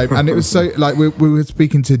the same. And it was so like we were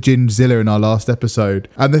speaking to Gingzilla in our last episode,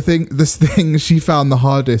 and this thing she found the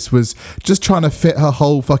hardest was just trying to fit her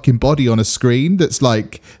whole fucking body on a screen that's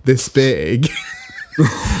like this big.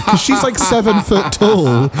 Because she's like 7 foot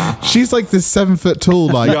tall. She's like this 7 foot tall,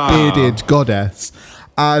 like bearded goddess.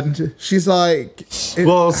 And she's like,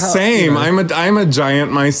 same. I'm a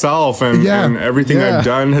giant myself, and everything I've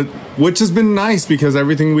done, which has been nice because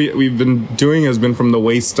everything we've been doing has been from the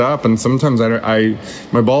waist up, and sometimes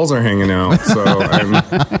my balls are hanging out, so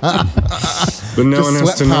but no one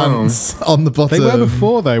has to know. On the bottom. They were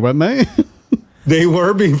before, though, weren't they? They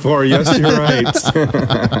were before. Yes, you're right.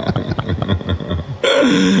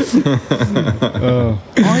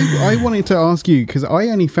 I wanted to ask you, because I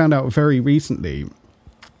only found out very recently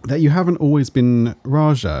that you haven't always been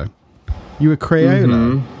Raja. You were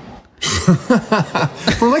Crayola.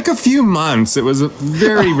 For like a few months. It was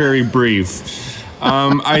very, very brief.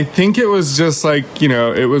 I think it was just like,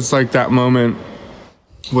 it was like that moment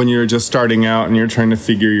when you're just starting out and you're trying to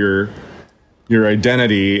figure your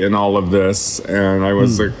identity in all of this. And I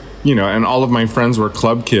was like, and all of my friends were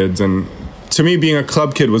club kids, and to me, being a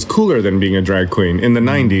club kid was cooler than being a drag queen in the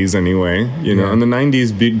 90s anyway. You know, in the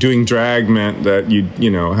 90s, doing drag meant that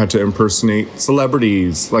you know, had to impersonate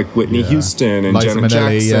celebrities like Whitney Houston and Liza Janet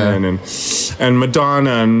Minnelli, Jackson and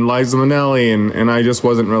Madonna and Liza Minnelli. And I just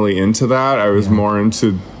wasn't really into that. I was more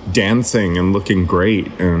into dancing and looking great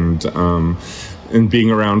and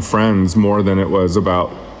being around friends more than it was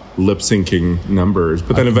about lip syncing numbers.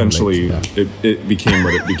 But then eventually it became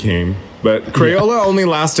what it became. But Crayola only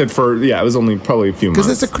lasted for, it was only probably a few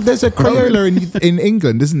months. Because there's a Crayola in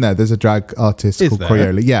England, isn't there? There's a drag artist called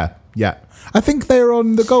Crayola. Yeah. I think they're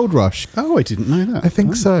on the Gold Rush. Oh, I didn't know that. I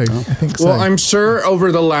think so. I think so. Well, I'm sure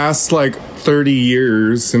over the last like 30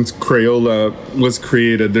 years since Crayola was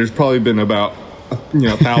created, there's probably been about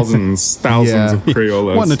thousands of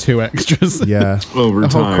Crayolas. One or two extras. Yeah. Over a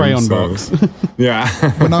time. whole crayon box. Yeah.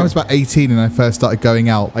 When I was about 18 and I first started going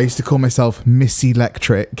out, I used to call myself Miss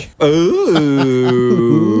Electric.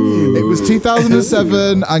 Ooh. It was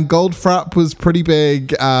 2007 and Gold Frap was pretty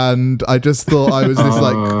big, and I just thought I was this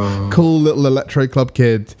like cool little electro club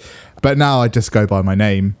kid. But now I just go by my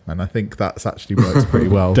name, and I think that's actually works pretty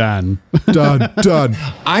well. Dan. Done.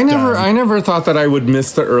 I never thought that I would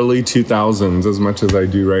miss the early 2000s as much as I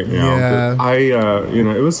do right now. Yeah. But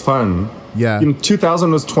it was fun. Yeah.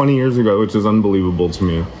 2000 was 20 years ago, which is unbelievable to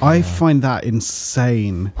me. I find that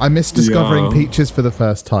insane. I miss discovering Peaches for the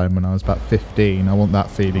first time when I was about 15. I want that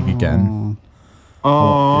feeling again.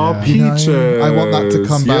 Oh, yeah. Peaches! I want that to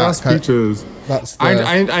come back. Yes, Peaches. That's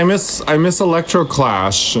I miss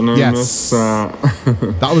Electroclash, and I miss.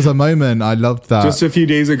 That was a moment. I loved that. Just a few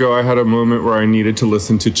days ago, I had a moment where I needed to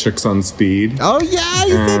listen to Chicks on Speed. Oh yeah,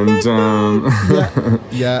 you did that.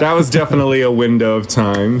 That was definitely a window of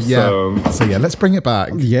time. Yeah. So let's bring it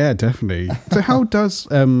back. Yeah, definitely. So how does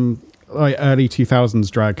early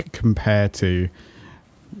 2000s drag compare to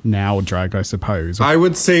now drag, I suppose? I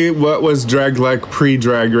would say what was drag like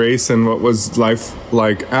pre-Drag Race and what was life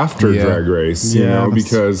like after Drag Race,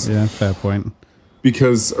 because fair point.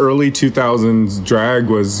 Because early 2000s drag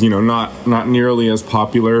was, not nearly as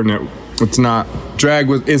popular, and was not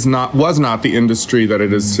the industry that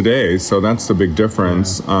it is today. So that's the big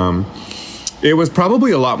difference. Yeah. It was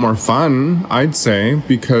probably a lot more fun, I'd say,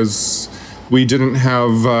 because we didn't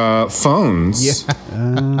have phones. Yeah.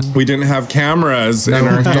 We didn't have cameras in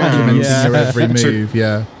our documents your every move.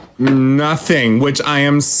 Yeah. Nothing, which I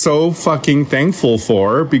am so fucking thankful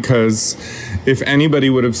for, because if anybody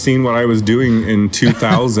would have seen what I was doing in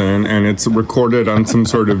 2000 and it's recorded on some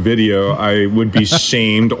sort of video, I would be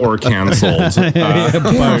shamed or canceled.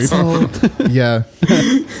 Yeah.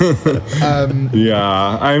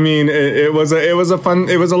 Yeah. I mean, it was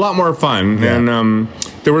a lot more fun, and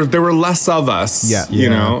there were less of us. Yeah.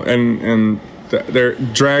 And their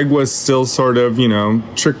drag was still sort of,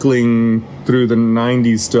 trickling through the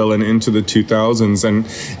 90s still and into the 2000s, and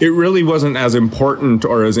it really wasn't as important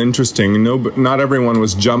or as interesting. Not everyone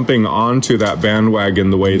was jumping onto that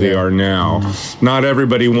bandwagon the way they are now. Not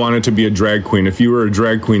everybody wanted to be a drag queen. If you were a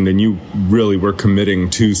drag queen, then you really were committing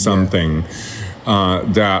to something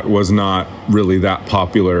that was not really that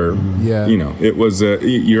popular. It was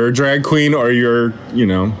you're a drag queen, or you're,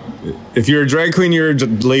 if you're a drag queen, you're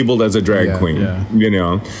labeled as a drag queen.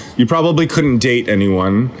 Yeah. You probably couldn't date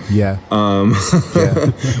anyone. Yeah.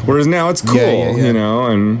 Whereas now it's cool,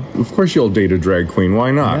 and of course you'll date a drag queen.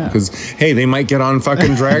 Why not? Because hey, they might get on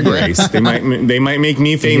fucking Drag Race. They might make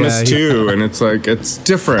me famous too, and it's like, it's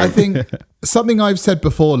different. I think something I've said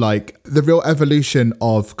before, like the real evolution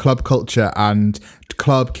of club culture and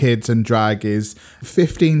club kids and drag is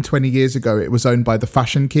 15, 20 years ago, it was owned by the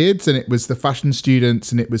fashion kids, and it was the fashion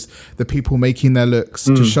students, and it was the people making their looks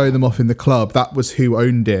to show them off in the club. That was who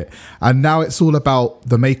owned it. And now it's all about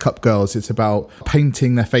the makeup girls. It's about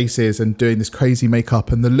painting their faces and doing this crazy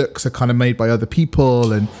makeup, and the looks are kind of made by other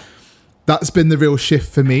people. And that's been the real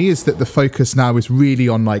shift for me, is that the focus now is really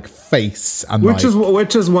on like face, and which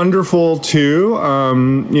is wonderful too.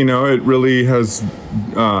 It really has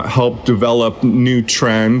helped develop new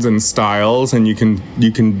trends and styles, and you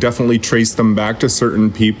can definitely trace them back to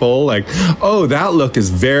certain people. Like, oh, that look is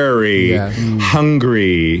very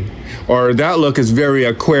hungry, or that look is very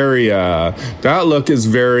Aquaria. That look is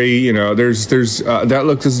very, there's that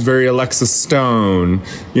look is very Alexis Stone.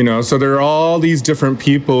 So there are all these different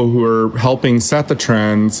people who are helping set the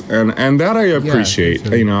trends, and that I appreciate.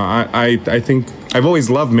 I think I've always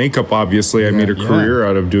loved makeup. Obviously, I made a career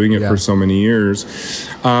out of doing it for so many years.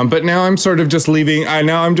 But now I'm sort of just leaving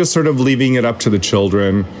it up to the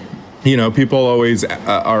children. people always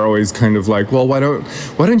are always kind of like, well, why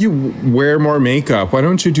don't you wear more makeup? Why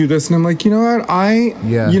don't you do this? And I'm like, you know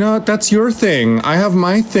what? That's your thing. I have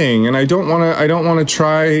my thing, and I don't want to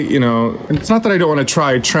try, it's not that I don't want to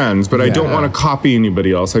try trends, but I don't want to copy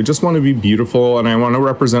anybody else. I just want to be beautiful, and I want to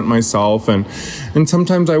represent myself. And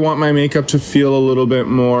sometimes I want my makeup to feel a little bit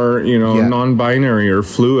more, non-binary or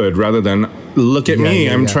fluid rather than look at me.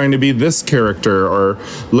 I'm trying to be this character, or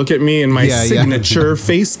look at me in my signature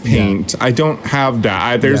face paint. I don't have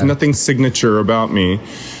that. There's nothing signature about me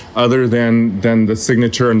other than the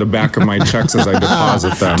signature in the back of my checks as I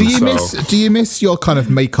deposit them. Do you miss your kind of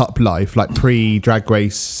makeup life, like pre-Drag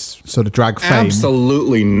Race sort of drag fame?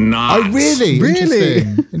 Absolutely not. Oh, really?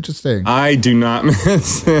 Interesting. I do not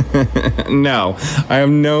miss. No, I have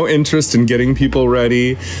no interest in getting people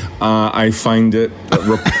ready. I find it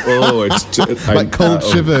it's like cold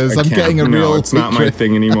shivers. I'm getting a real. It's not my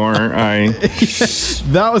thing anymore.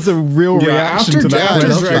 That was a real reaction to that.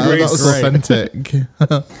 Drag Race, that was authentic.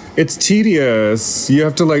 It's tedious. You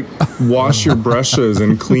have to like wash your brushes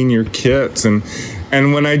and clean your kits, and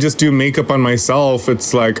when I just do makeup on myself,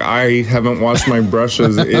 it's like I haven't washed my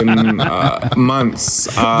brushes in months.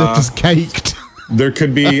 They're just caked. There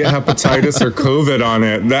could be hepatitis or COVID on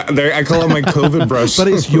it. I call it my COVID brush. But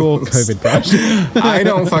it's your COVID brush. I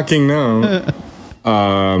don't fucking know.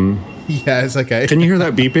 Yeah, it's okay. Can you hear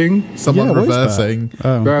that beeping? Someone reversing.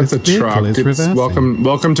 That's a truck. It's reversing.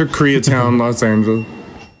 Welcome to Koreatown, Los Angeles.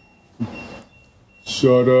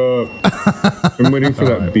 Shut up. I'm waiting for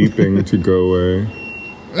that beeping to go away.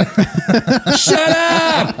 Shut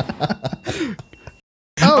up!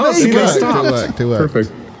 Oh, see, there you stopped. It worked.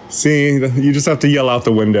 Perfect. See, you just have to yell out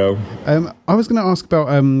the window. I was going to ask about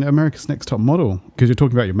America's Next Top Model, because you're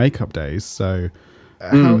talking about your makeup days. So,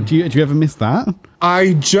 do you ever miss that?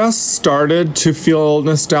 I just started to feel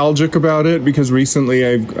nostalgic about it because recently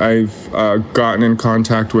I've gotten in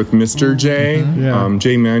contact with Mr. J,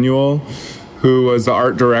 Jay Manuel, who was the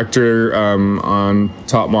art director on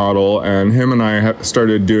Top Model, and him and I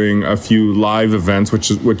started doing a few live events, which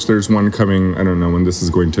there's one coming. I don't know when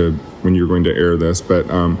you're going to air this, but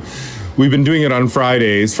we've been doing it on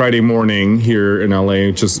Friday morning here in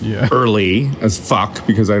LA, just early as fuck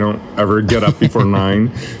because I don't ever get up before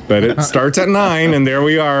 9. But it starts at 9, and there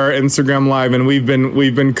we are, Instagram Live, and we've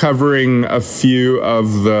been covering a few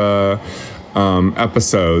of the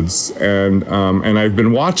episodes, and I've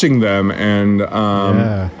been watching them, and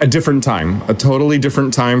a different time, a totally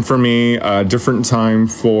different time for me, a different time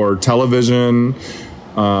for television.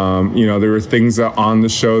 There were things on the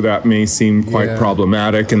show that may seem quite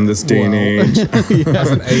problematic in this day and age.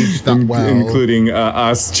 Hasn't aged that well. Including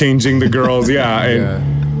us changing the girls.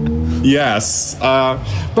 Yes.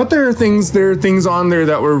 But there are things on there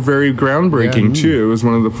that were very groundbreaking too. It was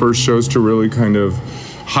one of the first shows to really kind of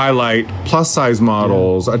highlight plus size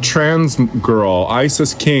models, a trans girl,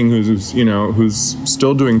 Isis King, who's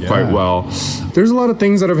still doing quite well. There's a lot of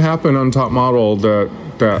things that have happened on Top Model that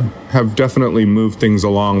have definitely moved things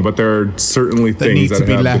along, but there are certainly things that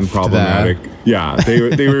have been problematic. There. Yeah, they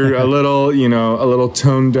were a little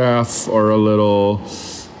tone deaf, or a little,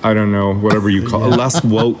 I don't know, whatever you call it, less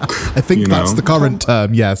woke. I think that's the current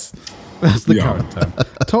term. Yes. That's the current term.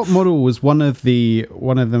 Top Model was one of the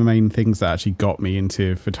main things that actually got me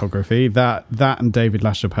into photography. That and David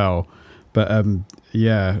LaChapelle. But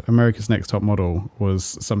America's Next Top Model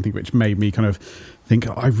was something which made me kind of think,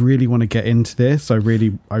 I really want to get into this. I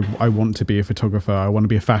want to be a photographer. I want to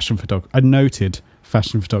be a fashion photographer. A noted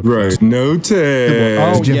fashion photographer. Right. Noted.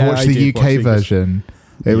 Did you ever watch the UK version?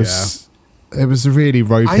 It was really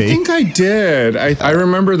ropey. I think I did. I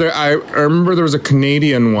remember there. I remember there was a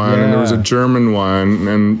Canadian one and there was a German one,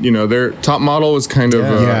 and their Top Model was kind of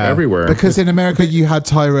everywhere. Because in America you had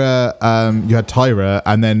Tyra,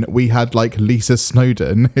 and then we had like Lisa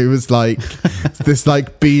Snowden, who was like this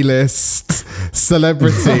like B-list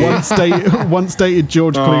celebrity. once dated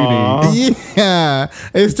George Clooney. Yeah,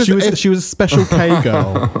 it's just she was a Special K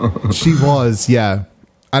girl. She was,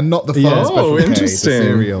 and not the fun Special K, interesting. The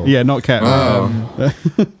cereal. Yeah, not Cat.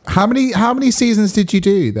 How many seasons did you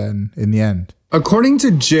do then in the end? According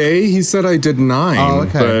to Jay, he said I did 9. Oh,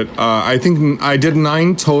 okay. But I think I did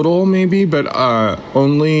 9 total, maybe, but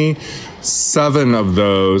only 7 of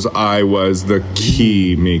those I was the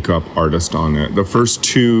key makeup artist on it. The first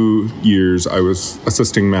 2 years I was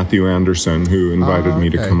assisting Matthew Anderson, who invited me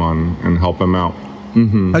to come on and help him out.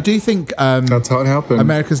 Mm-hmm. I do think that's how it happened.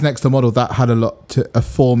 America's Next Top Model, that had a lot of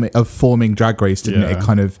forming Drag Race, didn't it? It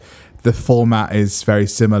kind of, the format is very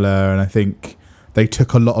similar, and I think they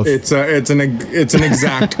took a lot of. It's an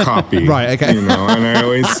exact copy, Right, okay. You know, and I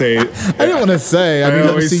always say, I don't want to say. I mean,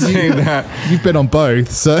 always obviously say that you've been on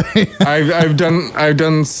both, so I've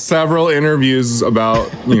done several interviews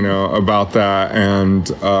about that,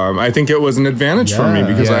 and I think it was an advantage for me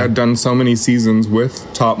because I had done so many seasons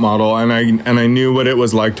with Top Model, and I knew what it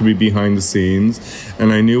was like to be behind the scenes,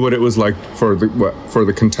 and I knew what it was like for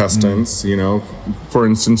the contestants. You know, for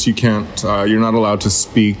instance, you're not allowed to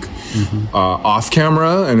speak off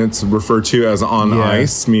camera, and it's referred to as on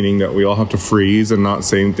ice, meaning that we all have to freeze and not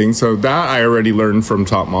say anything. So that I already learned from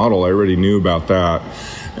Top Model. I already knew about that.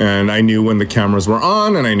 And I knew when the cameras were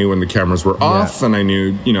on, and I knew when the cameras were off, and I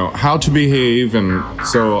knew, how to behave. And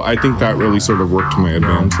so I think that really sort of worked to my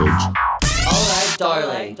advantage. All right,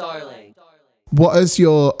 darling. What has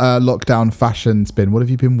your lockdown fashions been? What have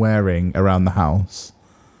you been wearing around the house?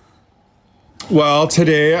 Well,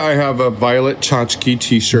 today I have a violet tchotchke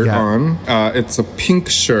t-shirt on. It's a pink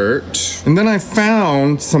shirt. And then I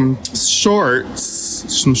found some shorts,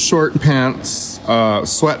 some short pants,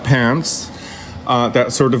 sweatpants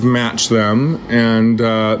that sort of match them. And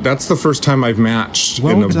that's the first time I've matched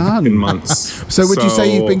in months. So would you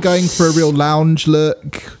say you've been going for a real lounge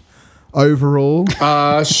look overall?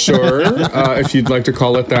 Sure. If you'd like to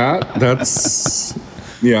call it that. That's...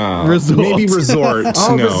 Yeah, resort. Maybe resort.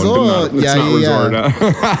 Oh, no, resort. It's not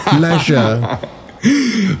resort. Leisure.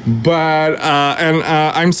 But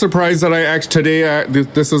I'm surprised that today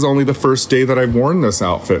this is only the first day that I've worn this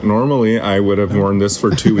outfit. Normally, I would have worn this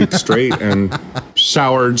for 2 weeks straight and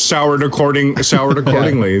showered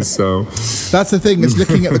accordingly. So that's the thing. Is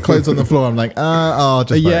looking at the clothes on the floor. I'm like, I'll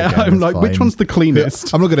just wear it again, I'm it's like, fine. which one's the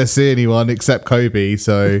cleanest? I'm not going to see anyone except Kobe.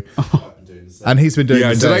 So. And he's been doing.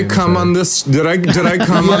 Yeah, did I come on this? Did I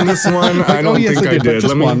come on this one? I don't think I did.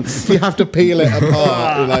 Let me. You have to peel it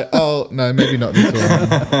apart. You're like, oh no, maybe not this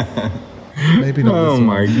one. Maybe not. Oh this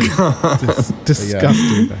my god,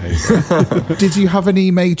 disgusting behavior. Did you have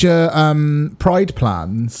any major Pride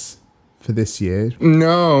plans for this year?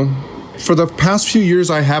 No. For the past few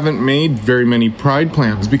years, I haven't made very many Pride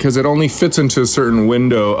plans because it only fits into a certain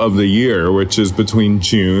window of the year, which is between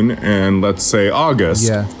June and, let's say,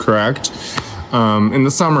 August. Correct? In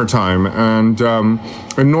the summertime. And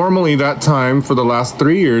normally that time, for the last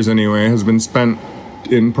 3 years anyway, has been spent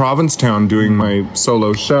in Provincetown doing my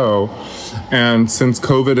solo show. And since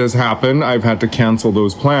COVID has happened, I've had to cancel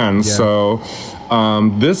those plans. So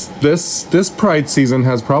this Pride season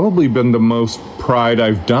has probably been the most Pride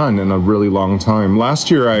I've done in a really long time. Last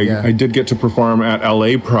year, I did get to perform at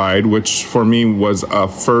LA Pride, which for me was a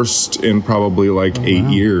first in probably 8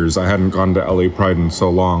 years. I hadn't gone to LA Pride in so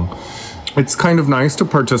long. It's kind of nice to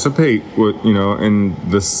participate in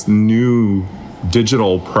this new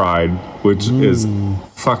digital Pride, which is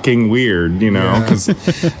fucking weird, because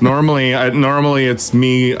normally it's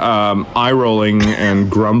me eye rolling and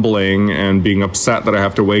grumbling and being upset that I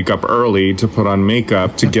have to wake up early to put on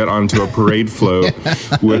makeup to get onto a parade float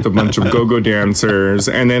with a bunch of go-go dancers,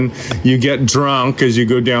 and then you get drunk as you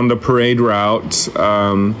go down the parade route.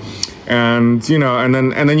 And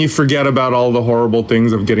then you forget about all the horrible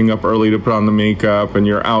things of getting up early to put on the makeup, and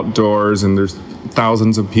you're outdoors and there's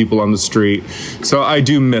thousands of people on the street. So I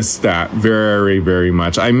do miss that very, very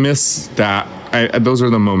much. I miss that. Those are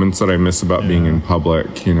the moments that I miss about being in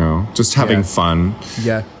public, just having fun.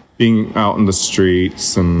 Yeah. Being out in the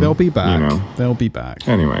streets, and they'll be back. They'll be back.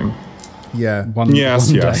 Anyway. Yeah. One day.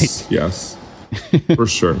 Yes. For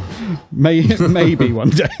sure. Maybe one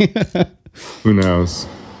day. Who knows?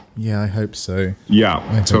 Yeah, I hope so.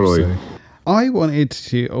 Yeah, totally. So. I wanted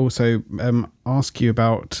to also ask you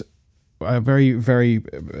about a very, very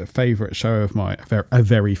favorite show of mine. A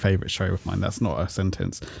very favorite show of mine. That's not a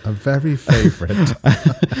sentence. A very favorite.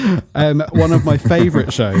 One of my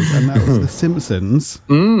favorite shows, and that was The Simpsons.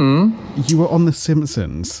 You were on The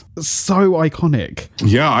Simpsons. So iconic.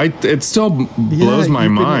 Yeah, it still blows my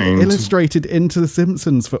mind. Illustrated into The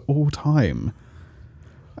Simpsons for all time.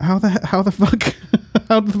 How the fuck?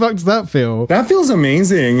 How the fuck does that feel? That feels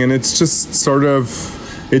amazing, and it's just sort of.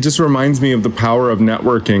 It just reminds me of the power of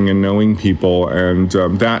networking and knowing people, and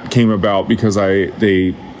that came about because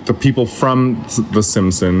the people from The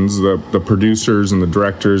Simpsons, the producers and the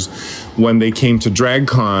directors, when they came to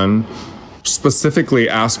DragCon, specifically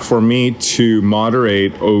asked for me to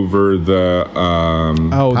moderate over the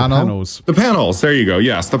panels. The panels, there you go.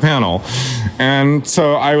 Yes, the panel. And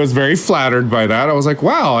so I was very flattered by that. I was like,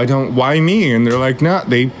 wow, why me? And they're like, no,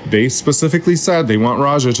 they specifically said they want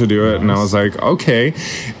Raja to do it. Nice. And I was like, okay,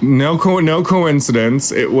 no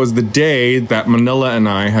coincidence. It was the day that Manila and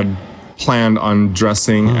I had planned on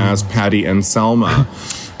dressing as Patty and Selma.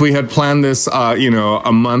 We had planned this,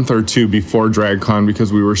 a month or two before DragCon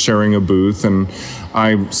because we were sharing a booth, and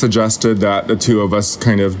I suggested that the two of us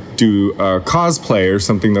kind of do cosplay or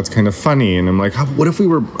something that's kind of funny. And I'm like, what if we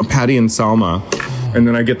were Patty and Selma? And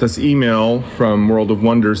then I get this email from World of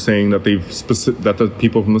Wonder saying that that the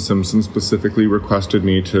people from The Simpsons specifically requested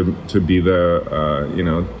me to be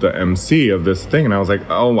the MC of this thing. And I was like,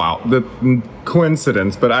 oh wow, the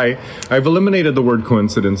coincidence. But I've eliminated the word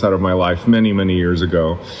coincidence out of my life many, many years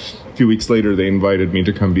ago. A few weeks later, they invited me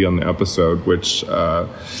to come be on the episode, which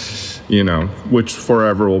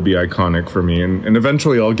forever will be iconic for me. And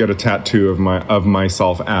eventually I'll get a tattoo of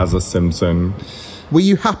myself as a Simpson. Were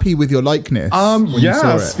you happy with your likeness?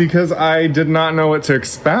 Yes, because I did not know what to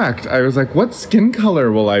expect. I was like, what skin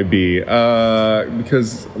color will I be?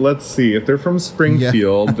 Because let's see, if they're from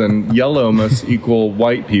Springfield, then yellow must equal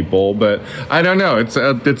white people. But I don't know. It's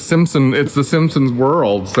Simpson. It's the Simpsons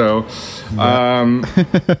world. So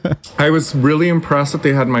I was really impressed that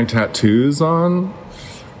they had my tattoos on.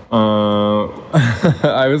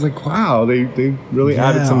 I was like, wow, they really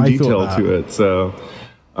added some detail to it. So.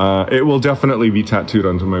 It will definitely be tattooed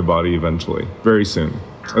onto my body eventually, very soon.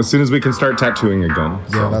 As soon as we can start tattooing again.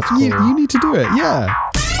 So. Yeah, that's cool. You need to do it, yeah.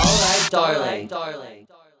 All right, darling.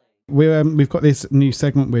 We've got this new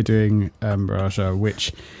segment we're doing, Raja,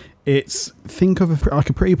 which think of a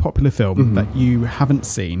pretty popular film that you haven't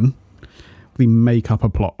seen. We make up a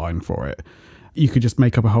plot line for it. You could just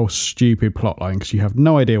make up a whole stupid plot line because you have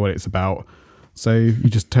no idea what it's about. So you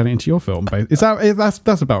just turn it into your film.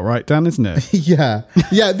 That's about right, Dan, isn't it? Yeah.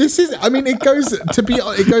 This is. I mean, it goes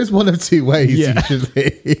one of two ways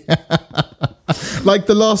usually. Like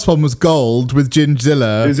the last one was Gold with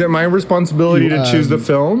Gingzilla. Is it my responsibility to choose the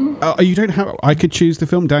film? You don't have. I could choose the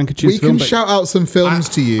film. Dan could choose. We the film. We can shout out some films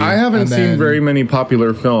to you. I haven't seen very many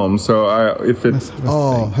popular films, so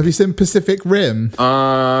have you seen Pacific Rim?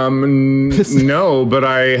 No, but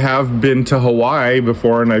I have been to Hawaii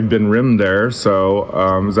before, and I've been rimmed there.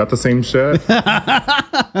 So, is that the same shit?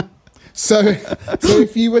 So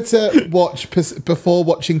if you were to watch before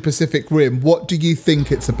watching Pacific Rim, what do you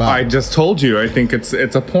think it's about? I just told you. I think it's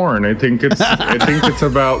a porn. I think it's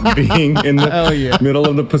about being in the middle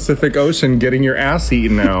of the Pacific Ocean, getting your ass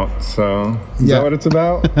eaten out. So is that what it's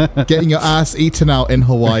about? Getting your ass eaten out in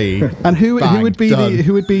Hawaii. And who would be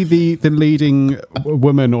the leading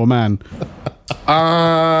woman or man?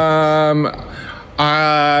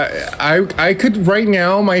 I could right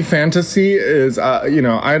now. My fantasy is,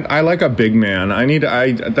 I like a big man.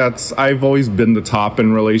 I've always been the top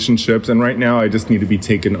in relationships, and right now I just need to be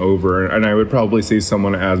taken over. And I would probably say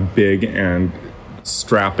someone as big and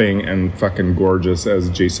strapping and fucking gorgeous as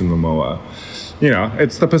Jason Momoa.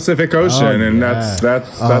 It's the Pacific Ocean, and that's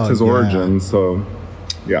his origin. So,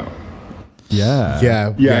 yeah.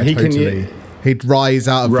 He totally. He'd rise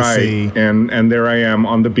out of the sea. And there I am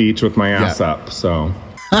on the beach with my ass up, so.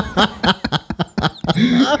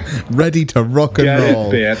 Ready to rock and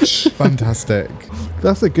roll. Get it, bitch. Fantastic.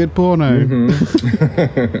 That's a good porno.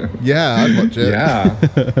 Mm-hmm. Yeah, I'd watch it. Yeah.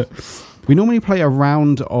 We normally play a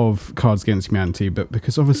round of Cards Against Humanity, but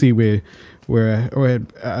because obviously we're at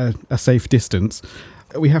a safe distance,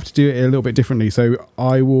 we have to do it a little bit differently. So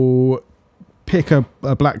I will pick a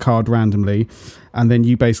black card randomly, and then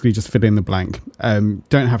you basically just fill in the blank. Don't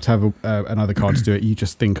have to have another card to do it. You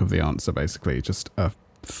just think of the answer, basically. Just a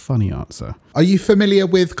funny answer. Are you familiar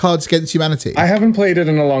with Cards Against Humanity? I haven't played it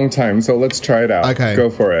in a long time, so let's try it out. Okay. Go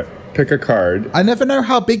for it. Pick a card. I never know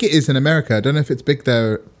how big it is in America. I don't know if it's big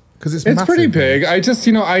there. Because it's massive. Pretty big. I just,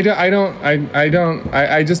 I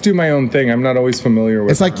just do my own thing. I'm not always familiar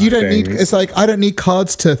with. It's like you don't need. It's like I don't need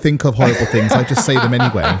cards to think of horrible things. I just say them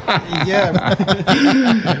anyway. Yeah,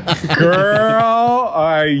 girl,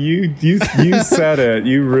 you said it.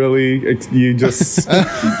 You just.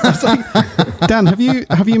 Dan, have you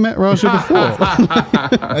met Raja before?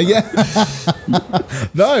 Yeah.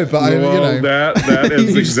 No, but that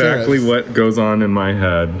is exactly what goes on in my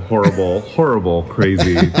head. Horrible,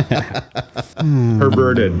 crazy.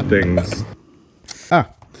 Perverted things.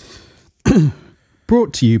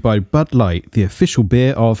 Brought to you by Bud Light, the official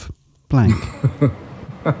beer of blank.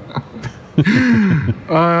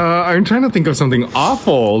 I'm trying to think of something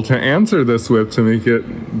awful to answer this with to make it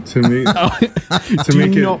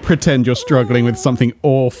not pretend you're struggling with something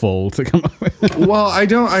awful to come up with. Well, I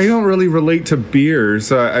don't really relate to beer.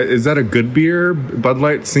 So is that a good beer? Bud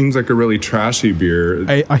Light seems like a really trashy beer.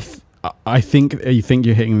 I think you think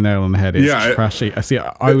you're hitting the nail on the head. It's trashy. I see.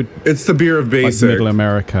 I would. It's the beer of basic, like middle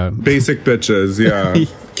America. Basic bitches. Yeah.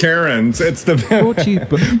 Karen's. It's the Brought to you,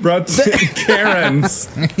 brought to Karen's.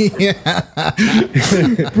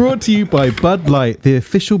 brought to you by Bud Light, the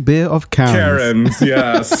official beer of Karen's. Karen's,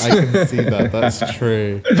 yes. I can see that. That's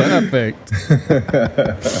true. Perfect.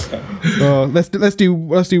 Let's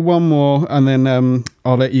do one more, and then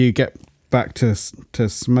I'll let you get back to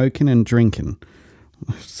smoking and drinking.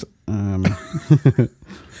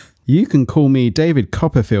 You can call me David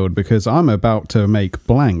Copperfield because I'm about to make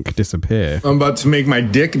blank disappear. I'm about to make my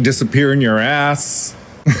dick disappear in your ass.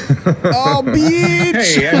 Oh,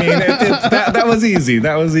 bitch! Hey, I mean, that was easy.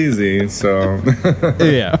 That was easy. So,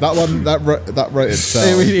 Yeah, That one that wrote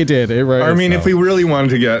itself. it did. It wrote I mean, if itself. we really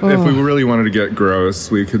wanted to get,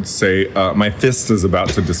 gross, we could say, my fist is about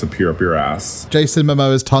to disappear up your ass. Jason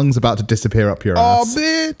Momoa's tongue's about to disappear up your Oh, ass.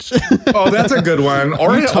 bitch! Oh, that's a good one.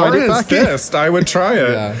 Or tied it his back in. fist. I would try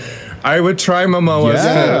it. Yeah. I would try Momoa's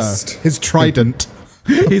Yeah. fist. His trident.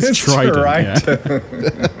 His trident. Yeah.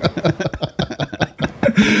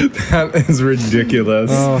 That is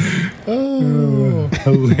ridiculous.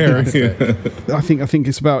 Hilarious. I think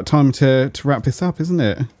it's about time to wrap this up, isn't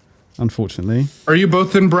it? Unfortunately. Are you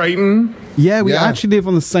both in Brighton? Yeah, we Yeah. actually live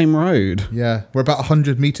on the same road. Yeah, we're about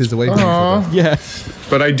 100 meters away from each other. Yeah.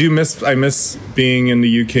 But I miss being in the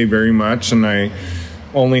UK very much, and I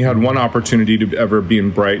only had one opportunity to ever be in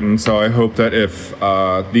Brighton. So I hope that if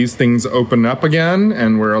these things open up again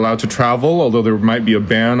and we're allowed to travel, although there might be a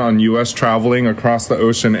ban on US traveling across the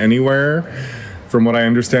ocean anywhere, from what I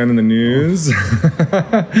understand in the news,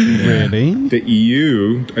 Really? the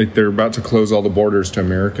EU, they're about to close all the borders to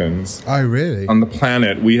Americans. Oh, really? On the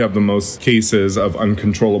planet, we have the most cases of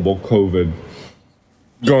uncontrollable COVID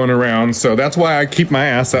going around. So that's why I keep my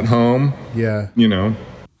ass at home, Yeah. you know.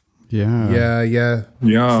 Yeah. Yeah. Yeah.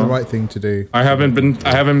 It's the right thing to do. I haven't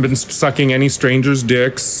been sucking any strangers'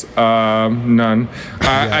 dicks. None.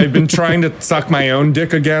 I've been trying to suck my own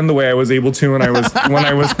dick again the way I was able to when I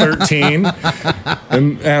was 13,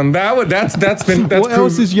 and that's What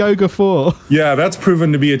else is yoga for? yeah, that's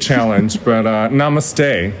proven to be a challenge. But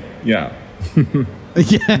namaste. Yeah.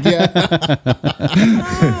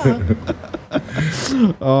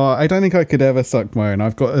 Oh, I don't think I could ever suck my own.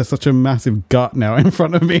 I've got such a massive gut now in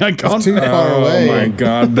front of me. I can't. too far away. Oh my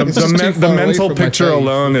god, It's just too the far away mental from my picture face.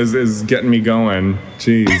 alone is getting me going.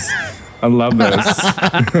 Jeez. I love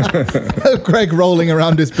this. Greg rolling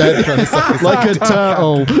around his bed trying to suck his Like a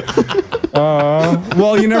turtle.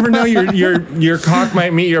 Well, you never know. Your cock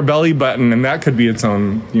might meet your belly button, and that could be its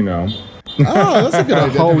own, you know. Oh, that's a good A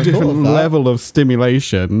idea. whole Never thought different of that. level of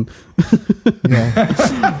stimulation.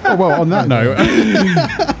 Yeah. Oh, well, on that note,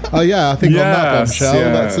 Oh, yeah. I think on that Yes, bombshell,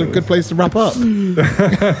 yeah. that's a good place to wrap up.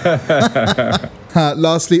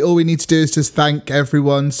 Lastly, all we need to do is just thank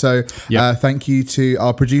everyone. So, Yep. thank you to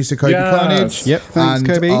our producer, Kobe Yes. Carnage. Yep, thanks, and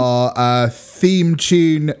Kobe. our theme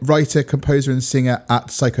tune writer, composer, and singer at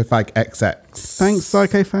Psychophag XX. thanks,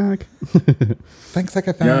 Psychophag. Thanks,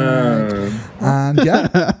 Psychophag. And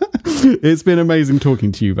yeah. It's been amazing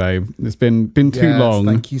talking to you, babe. It's been too Yes, long.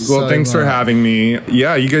 Thank you so Well, thanks for much. having me.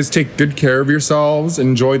 Yeah, you guys take good care of yourselves.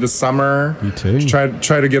 Enjoy the summer. You too. Try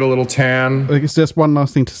to get a little tan. It's just one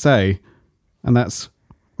last thing to say, and that's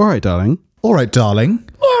all right, darling. All right, darling.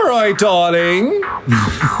 All right, darling.